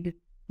aid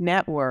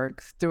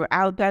networks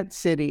throughout that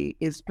city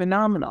is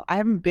phenomenal. I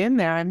haven't been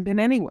there. I haven't been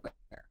anywhere.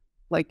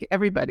 Like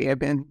everybody, I've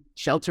been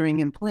sheltering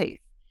in place.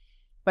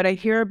 But I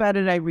hear about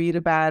it, I read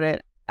about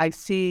it. I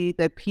see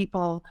that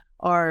people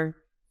are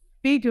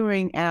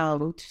figuring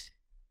out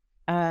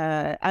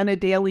on a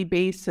daily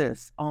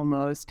basis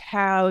almost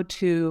how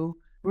to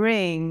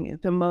bring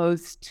the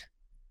most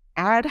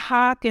ad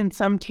hoc in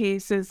some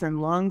cases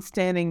and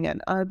longstanding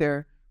in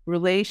other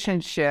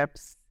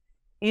relationships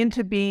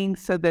into being,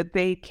 so that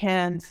they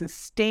can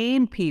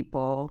sustain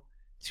people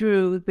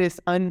through this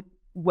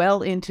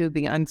well into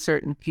the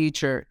uncertain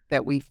future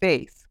that we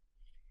face.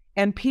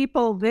 And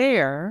people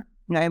there,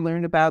 and I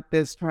learned about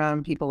this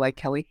from people like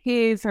Kelly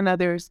Hayes and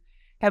others,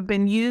 have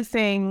been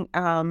using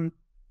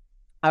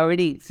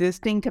already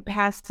existing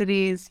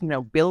capacities,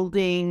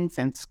 buildings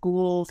and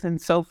schools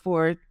and so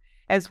forth,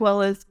 as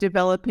well as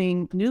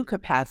developing new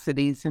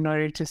capacities in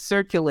order to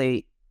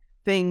circulate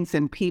things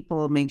and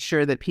people, make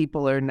sure that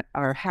people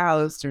are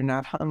housed or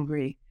not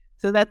hungry.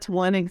 So that's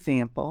one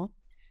example.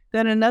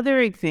 Then another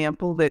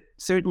example that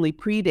certainly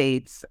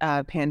predates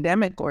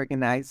pandemic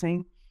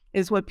organizing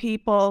is what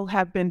people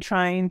have been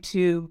trying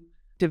to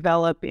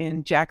develop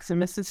in Jackson,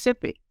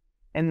 Mississippi.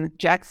 and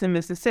Jackson,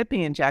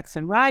 Mississippi and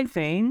Jackson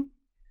Rising,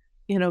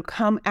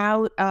 come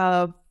out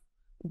of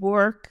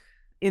work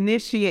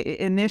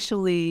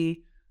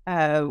initially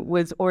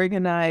was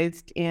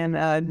organized in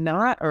a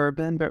not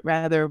urban, but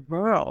rather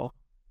rural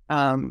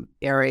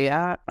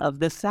area of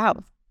the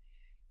South.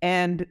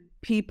 And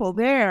people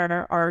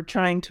there are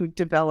trying to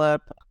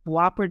develop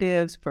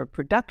cooperatives for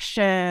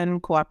production,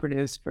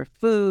 cooperatives for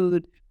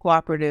food,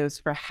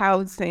 cooperatives for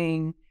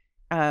housing,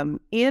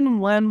 in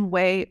one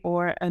way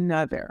or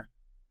another.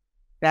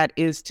 That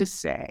is to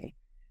say,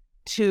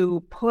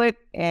 to put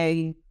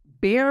a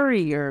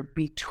barrier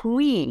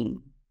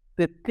between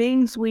the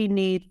things we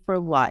need for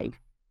life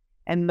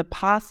and the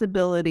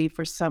possibility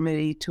for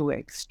somebody to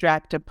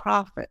extract a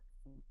profit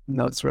from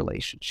those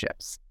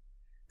relationships.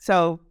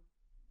 So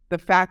the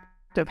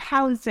fact of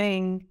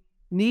housing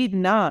need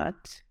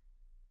not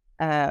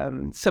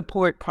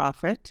support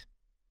profit,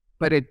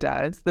 but it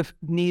does. The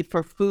need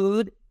for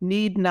food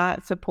need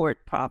not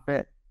support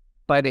profit,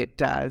 but it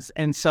does,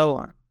 and so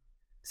on.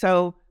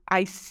 So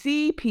I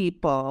see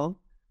people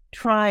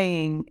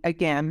trying,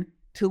 again,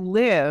 to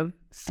live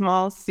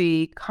small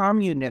c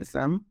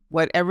communism,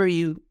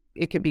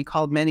 it could be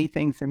called many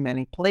things in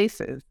many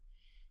places.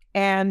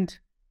 And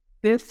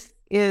these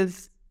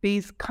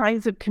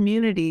kinds of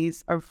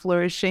communities are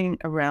flourishing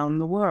around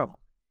the world.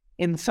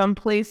 In some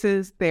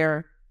places,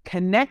 they're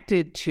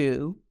connected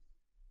to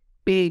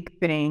big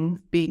things,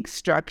 big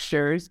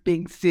structures,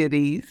 big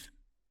cities,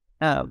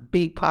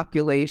 big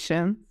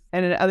populations.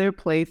 And in other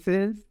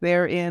places,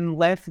 they're in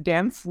less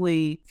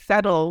densely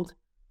settled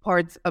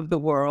parts of the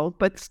world,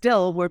 but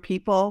still where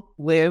people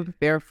live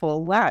their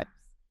full lives.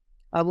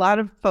 A lot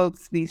of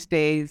folks these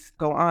days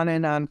go on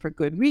and on for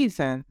good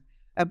reason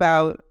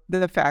about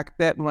the fact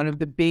that one of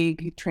the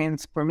big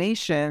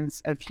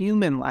transformations of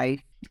human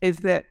life is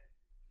that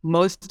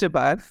most of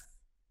us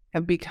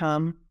have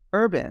become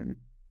urban.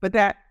 But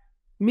that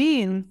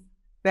means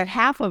that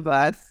half of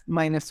us,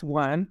 minus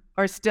one,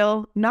 are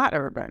still not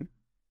urban.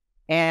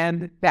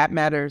 And that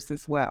matters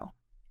as well.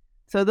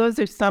 So those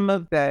are some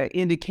of the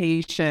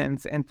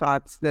indications and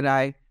thoughts that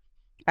I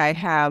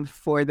have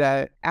for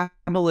the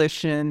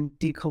abolition,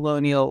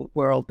 decolonial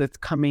world that's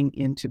coming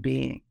into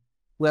being,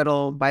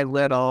 little by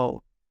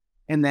little,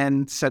 and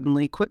then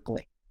suddenly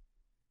quickly.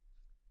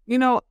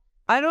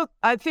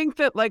 I think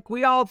that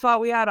we all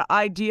thought we had an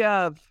idea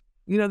of,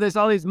 there's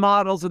all these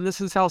models and this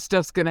is how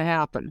stuff's going to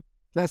happen.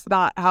 That's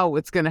not how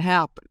it's going to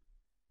happen.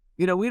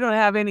 We don't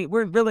have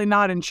we're really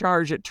not in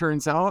charge, it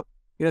turns out.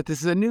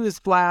 This is a news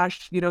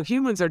flash.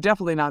 Humans are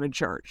definitely not in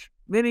charge.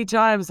 Many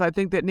times I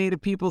think that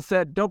Native people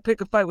said, don't pick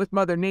a fight with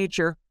Mother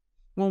Nature.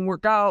 Won't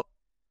work out.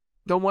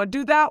 Don't want to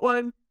do that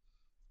one.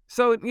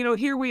 So,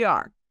 here we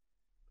are.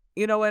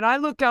 And I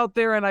look out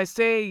there and I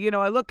say,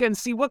 I look and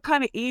see what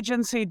kind of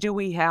agency do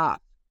we have,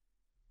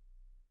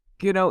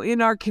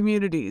 in our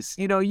communities.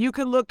 You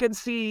can look and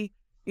see,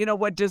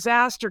 what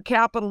disaster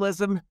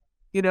capitalism,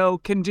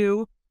 can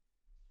do,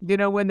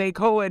 when they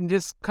go and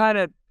just kind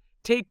of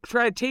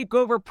try to take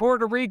over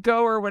Puerto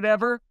Rico or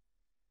whatever,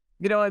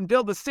 and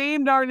build the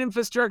same darn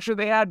infrastructure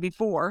they had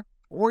before.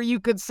 Or you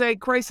could say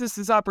crisis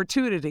is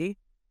opportunity.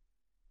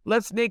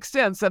 Let's make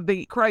sense of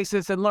the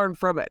crisis and learn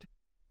from it.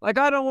 I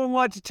don't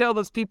want to tell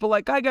those people, I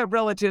got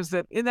relatives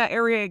that in that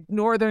area,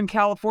 Northern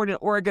California,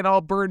 Oregon,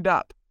 all burned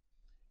up.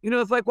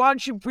 It's why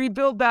don't you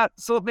rebuild that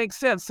so it makes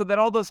sense, so that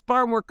all those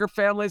farm worker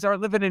families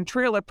aren't living in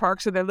trailer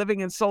parks and they're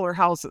living in solar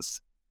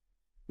houses.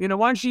 Why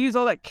don't you use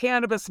all that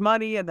cannabis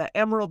money and the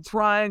Emerald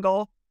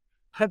Triangle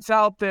that's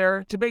out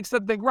there to make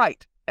something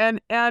right? And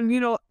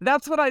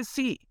that's what I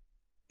see,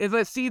 is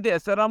I see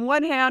this. And on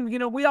one hand,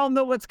 we all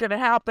know what's going to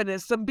happen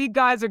is some big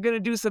guys are going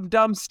to do some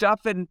dumb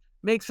stuff and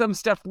make some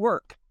stuff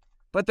work.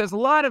 But there's a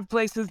lot of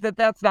places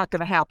that's not going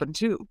to happen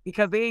too,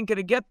 because they ain't going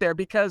to get there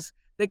because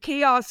the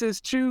chaos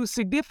is too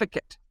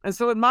significant. And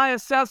so in my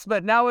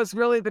assessment, now is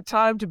really the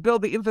time to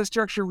build the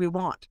infrastructure we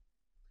want.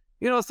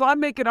 So I'm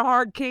making a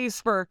hard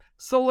case for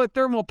solar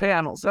thermal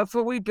panels. That's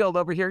what we build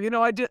over here.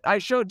 I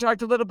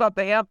talked a little about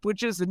the AMP,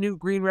 which is the new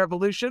green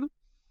revolution.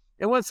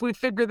 And once we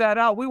figure that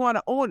out, we want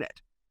to own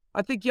it.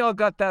 I think y'all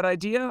got that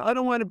idea. I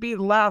don't want to be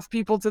the last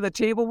people to the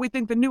table. We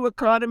think the new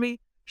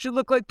economy should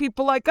look like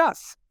people like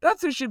us.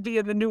 That's who should be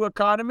in the new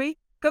economy,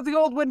 because the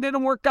old one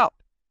didn't work out.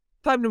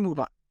 Time to move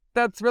on.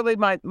 That's really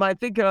my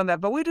thinking on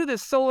that. But we do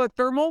this solar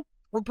thermal.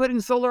 We're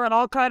putting solar on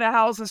all kind of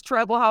houses,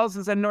 tribal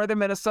houses in northern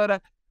Minnesota.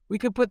 We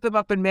could put them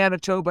up in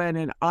Manitoba and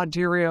in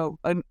Ontario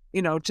and,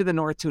 to the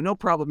north too. No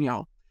problem,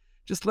 y'all.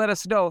 Just let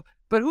us know.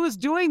 But who's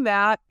doing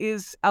that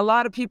is a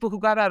lot of people who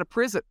got out of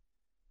prison.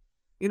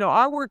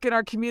 Our work in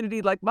our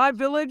community, like my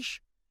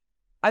village,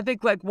 I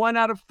think 1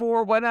 out of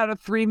 4, 1 out of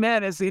 3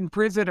 men is in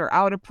prison or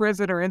out of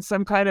prison or in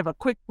some kind of a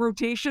quick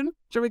rotation.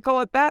 Should we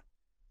call it that?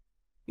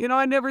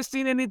 I never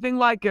seen anything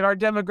like it. Our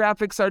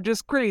demographics are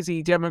just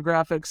crazy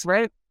demographics,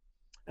 right?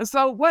 And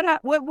so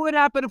what would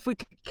happen if we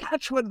could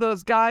catch one of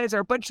those guys or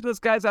a bunch of those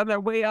guys on their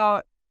way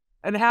out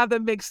and have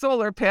them make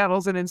solar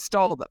panels and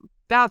install them?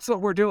 That's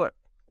what we're doing.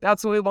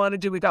 That's what we want to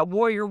do. We got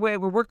Warrior Way.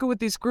 We're working with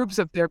these groups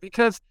up there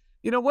because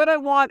What I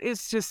want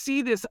is to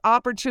see this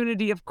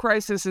opportunity of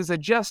crisis as a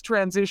just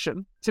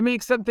transition to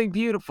make something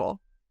beautiful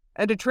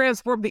and to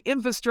transform the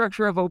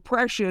infrastructure of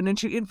oppression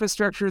into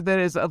infrastructure that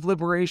is of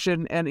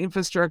liberation and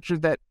infrastructure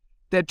that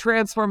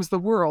transforms the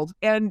world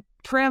and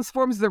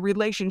transforms the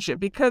relationship,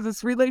 because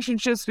it's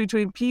relationships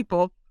between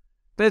people,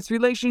 but it's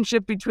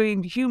relationship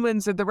between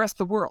humans and the rest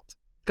of the world,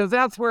 because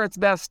that's where it's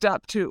messed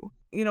up too.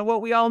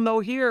 What we all know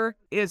here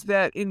is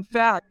that, in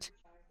fact,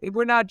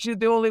 we're not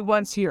the only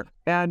ones here,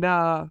 and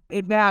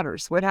it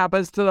matters what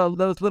happens to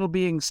those little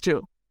beings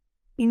too.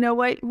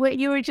 What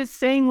you were just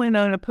saying,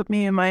 Winona, put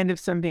me in mind of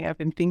something I've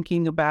been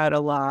thinking about a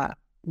lot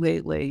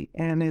lately,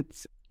 and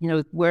it's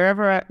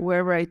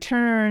wherever I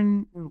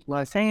turn,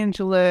 Los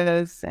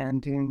Angeles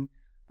and in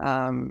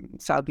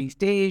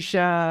Southeast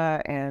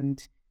Asia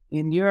and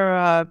in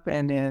Europe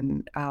and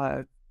in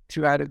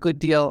throughout a good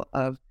deal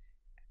of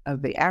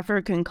the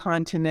African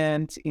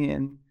continent,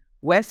 in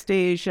West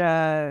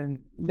Asia,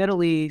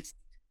 Middle East,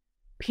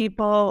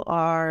 people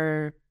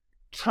are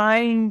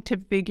trying to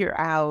figure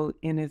out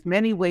in as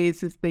many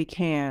ways as they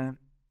can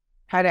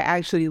how to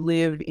actually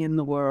live in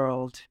the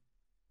world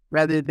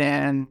rather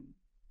than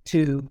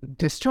to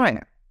destroy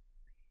it.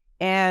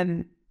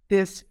 And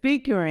this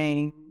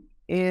figuring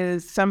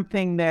is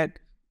something that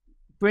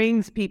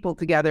brings people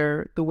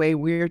together the way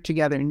we're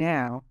together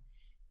now.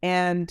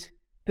 And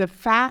the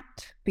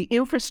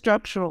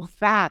infrastructural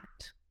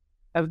fact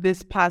of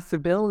this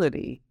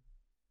possibility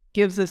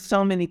gives us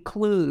so many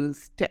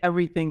clues to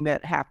everything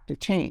that have to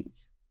change.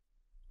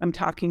 I'm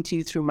talking to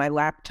you through my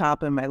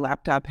laptop, and my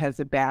laptop has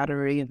a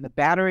battery, and the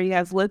battery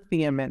has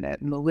lithium in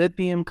it. And the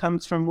lithium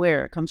comes from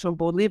where? It comes from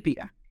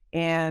Bolivia.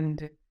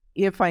 And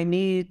if I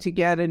need to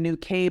get a new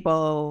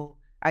cable,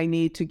 I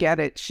need to get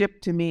it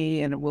shipped to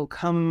me, and it will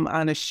come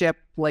on a ship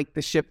like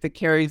the ship that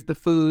carries the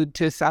food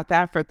to South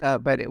Africa,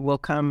 but it will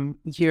come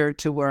here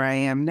to where I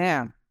am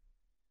now.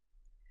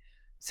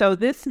 So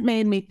this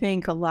made me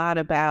think a lot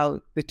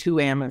about the two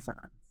Amazons.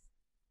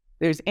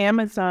 There's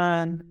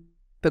Amazon,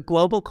 the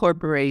global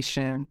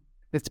corporation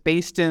that's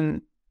based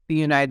in the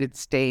United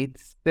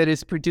States that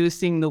is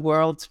producing the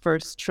world's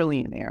first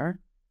trillionaire.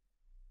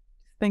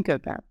 Think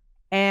of that.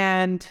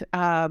 And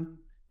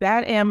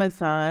that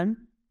Amazon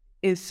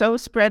is so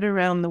spread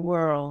around the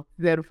world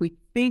that if we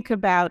think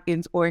about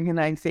its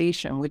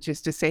organization, which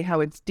is to say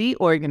how it's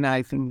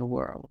deorganizing the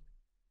world,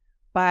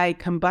 by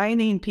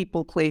combining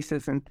people,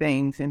 places, and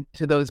things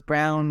into those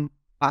brown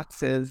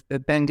boxes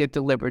that then get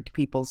delivered to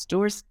people's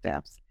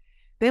doorsteps,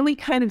 then we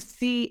kind of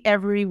see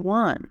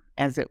everyone,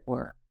 as it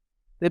were.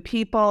 The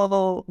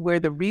people where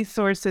the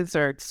resources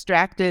are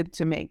extracted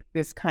to make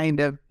this kind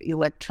of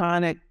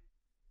electronic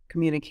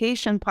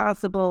communication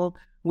possible,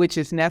 which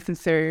is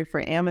necessary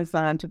for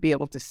Amazon to be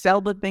able to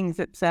sell the things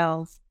it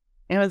sells.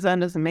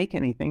 Amazon doesn't make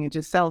anything, it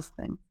just sells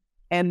things.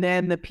 And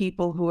then the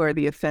people who are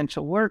the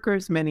essential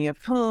workers, many of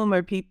whom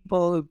are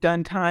people who've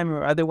done time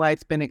or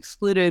otherwise been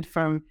excluded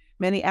from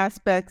many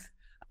aspects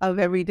of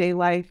everyday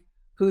life,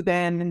 who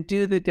then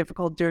do the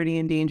difficult, dirty,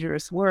 and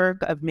dangerous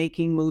work of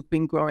making,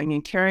 moving, growing,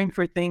 and caring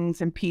for things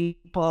and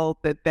people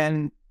that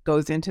then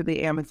goes into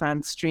the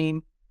Amazon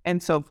stream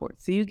and so forth.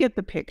 So you get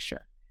the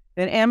picture.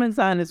 That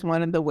Amazon is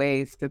one of the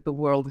ways that the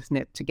world is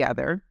knit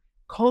together.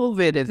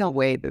 COVID is a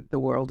way that the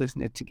world is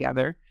knit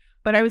together.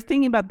 But I was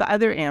thinking about the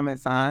other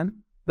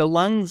Amazon, the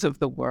lungs of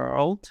the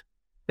world,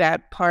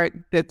 that part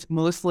that's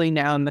mostly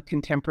now in the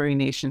contemporary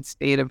nation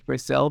state of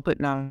Brazil,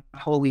 but not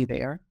wholly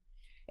there,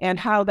 and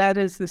how that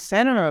is the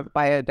center of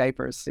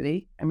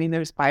biodiversity. I mean,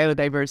 there's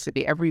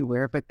biodiversity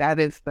everywhere, but that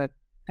is the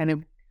kind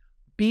of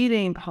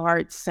beating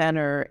heart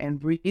center and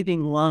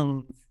breathing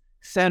lungs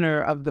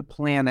center of the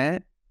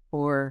planet,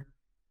 or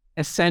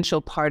essential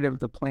part of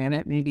the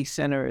planet. Maybe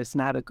center is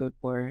not a good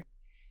word.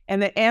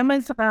 And the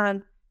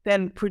Amazon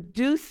then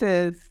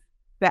produces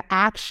the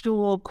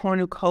actual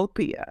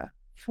cornucopia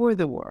for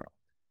the world,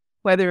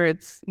 whether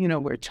it's,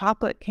 where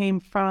chocolate came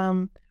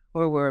from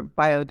or where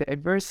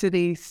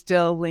biodiversity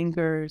still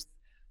lingers.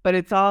 But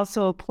it's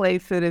also a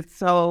place that is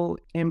so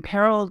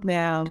imperiled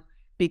now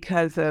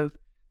because of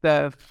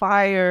the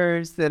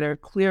fires that are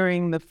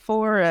clearing the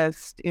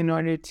forest in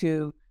order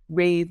to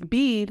raise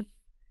beef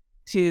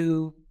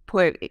to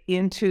put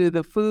into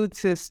the food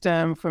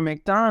system for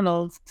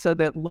McDonald's so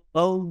that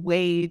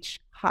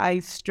low-wage,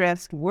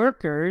 high-stressed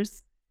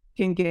workers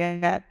can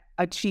get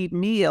a cheap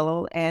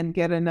meal and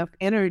get enough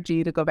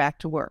energy to go back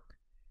to work.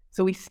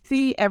 So we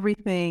see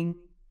everything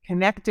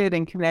connected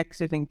and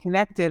connected and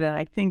connected. And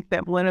I think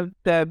that one of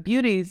the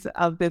beauties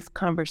of this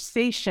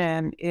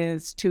conversation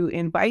is to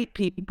invite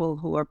people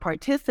who are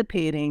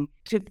participating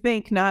to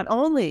think not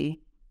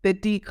only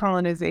that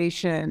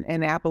decolonization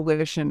and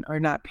abolition are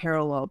not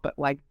parallel, but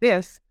like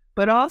this,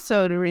 but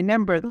also to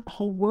remember the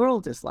whole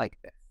world is like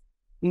this,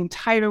 the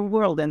entire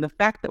world. And the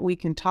fact that we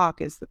can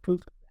talk is the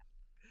proof of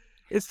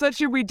that. It's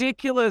such a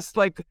ridiculous,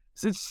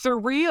 it's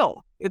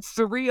surreal. It's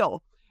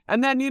surreal.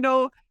 And then,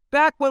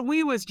 back when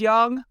we was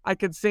young, I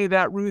could say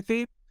that,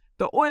 Ruthie,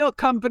 the oil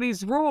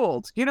companies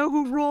ruled. You know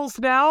who rules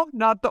now?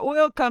 Not the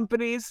oil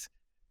companies.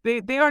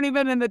 They aren't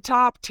even in the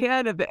top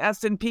 10 of the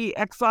S&P.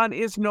 Exxon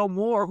is no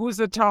more. Who's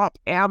the top?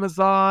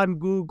 Amazon,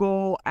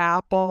 Google,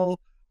 Apple,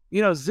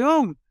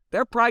 Zoom.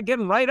 They're probably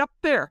getting right up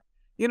there.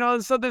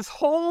 And so this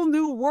whole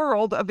new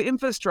world of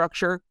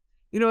infrastructure,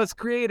 is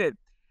created.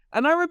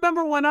 And I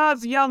remember when I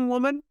was a young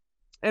woman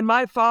and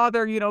my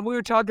father, we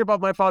were talking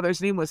about my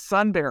father's name was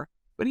Sun Bear,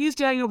 but he used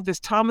to hang out with this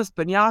Thomas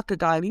Banyaka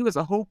guy, and he was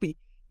a Hopi.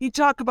 He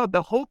talked about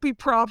the Hopi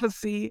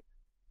prophecy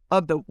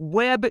of the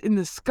web in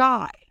the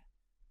sky.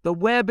 The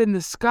web in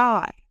the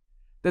sky,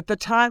 that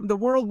the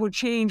world would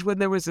change when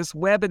there was this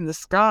web in the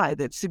sky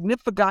that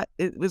signified,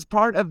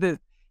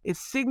 it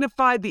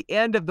signified the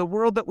end of the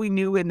world that we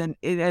knew in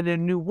a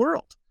new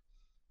world.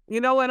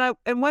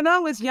 And when I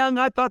was young,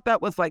 I thought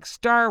that was like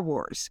Star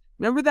Wars.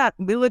 Remember that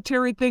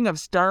military thing of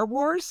Star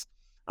Wars?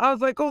 I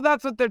was like, oh,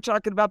 that's what they're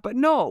talking about. But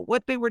no,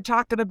 what they were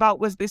talking about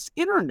was this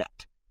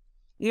internet,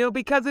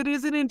 because it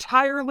is an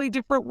entirely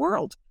different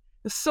world.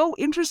 It's so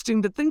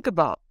interesting to think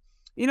about.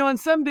 And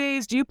some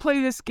days, do you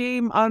play this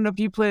game? I don't know if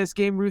you play this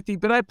game, Ruthie,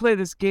 but I play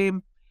this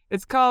game.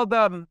 It's called,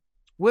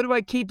 What Do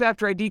I Keep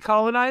After I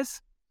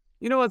Decolonize?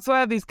 And so I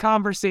have these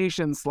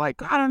conversations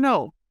like, I don't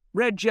know,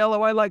 red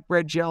Jell-O. I like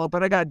red Jell-O,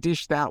 but I got to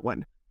dish that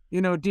one.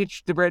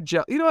 Ditch the red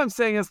Jell-O. What I'm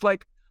saying? It's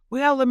like,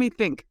 well, let me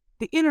think.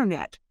 The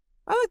internet.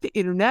 I like the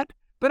internet,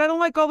 but I don't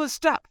like all this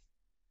stuff,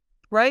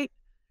 right?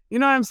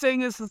 What I'm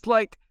saying is it's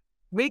like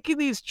making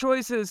these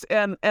choices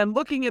and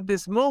looking at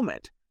this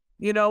moment,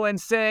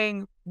 and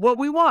saying what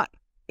we want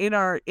in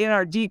our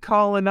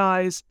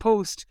decolonized,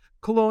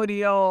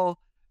 post-colonial,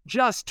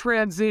 just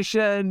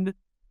transition,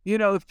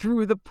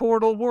 through the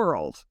portal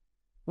world.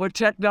 What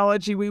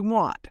technology we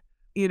want,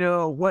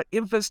 what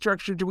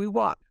infrastructure do we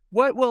want?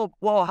 What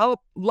will help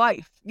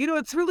life?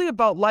 It's really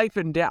about life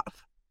and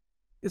death.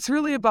 It's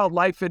really about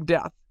life and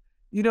death,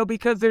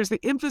 because there's the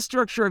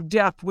infrastructure of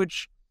death,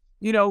 which,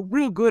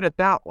 real good at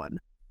that one.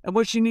 And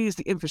what you need is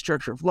the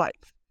infrastructure of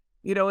life,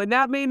 and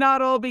that may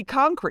not all be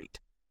concrete.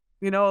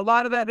 A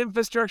lot of that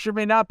infrastructure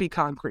may not be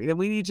concrete, and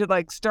we need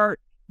to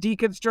start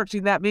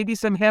deconstructing that. Maybe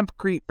some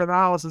hempcrete for the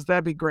houses,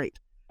 that'd be great.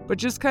 But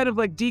just kind of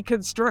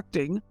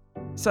deconstructing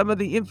some of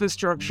the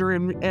infrastructure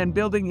and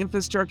building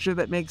infrastructure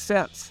that makes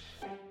sense.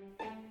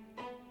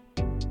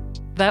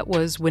 That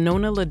was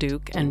Winona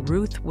LaDuke and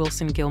Ruth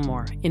Wilson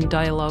Gilmore in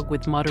dialogue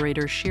with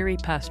moderator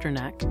Shiri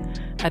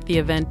Pasternak at the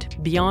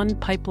event Beyond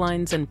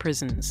Pipelines and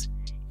Prisons,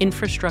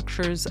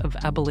 Infrastructures of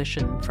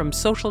Abolition from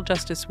Social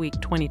Justice Week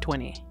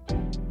 2020.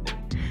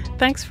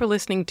 Thanks for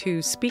listening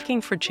to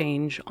Speaking for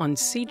Change on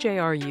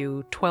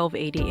CJRU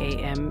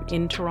 1280 AM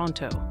in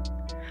Toronto,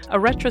 a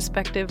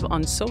retrospective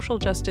on Social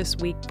Justice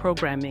Week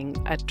programming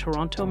at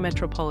Toronto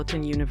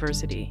Metropolitan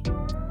University.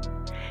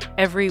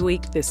 Every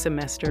week this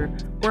semester,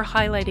 we're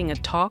highlighting a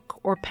talk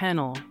or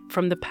panel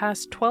from the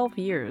past 12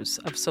 years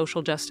of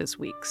Social Justice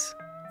Weeks.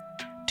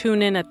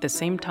 Tune in at the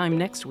same time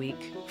next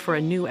week for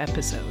a new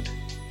episode.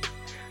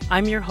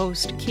 I'm your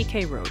host,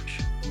 Kiké Roach.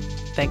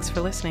 Thanks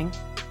for listening.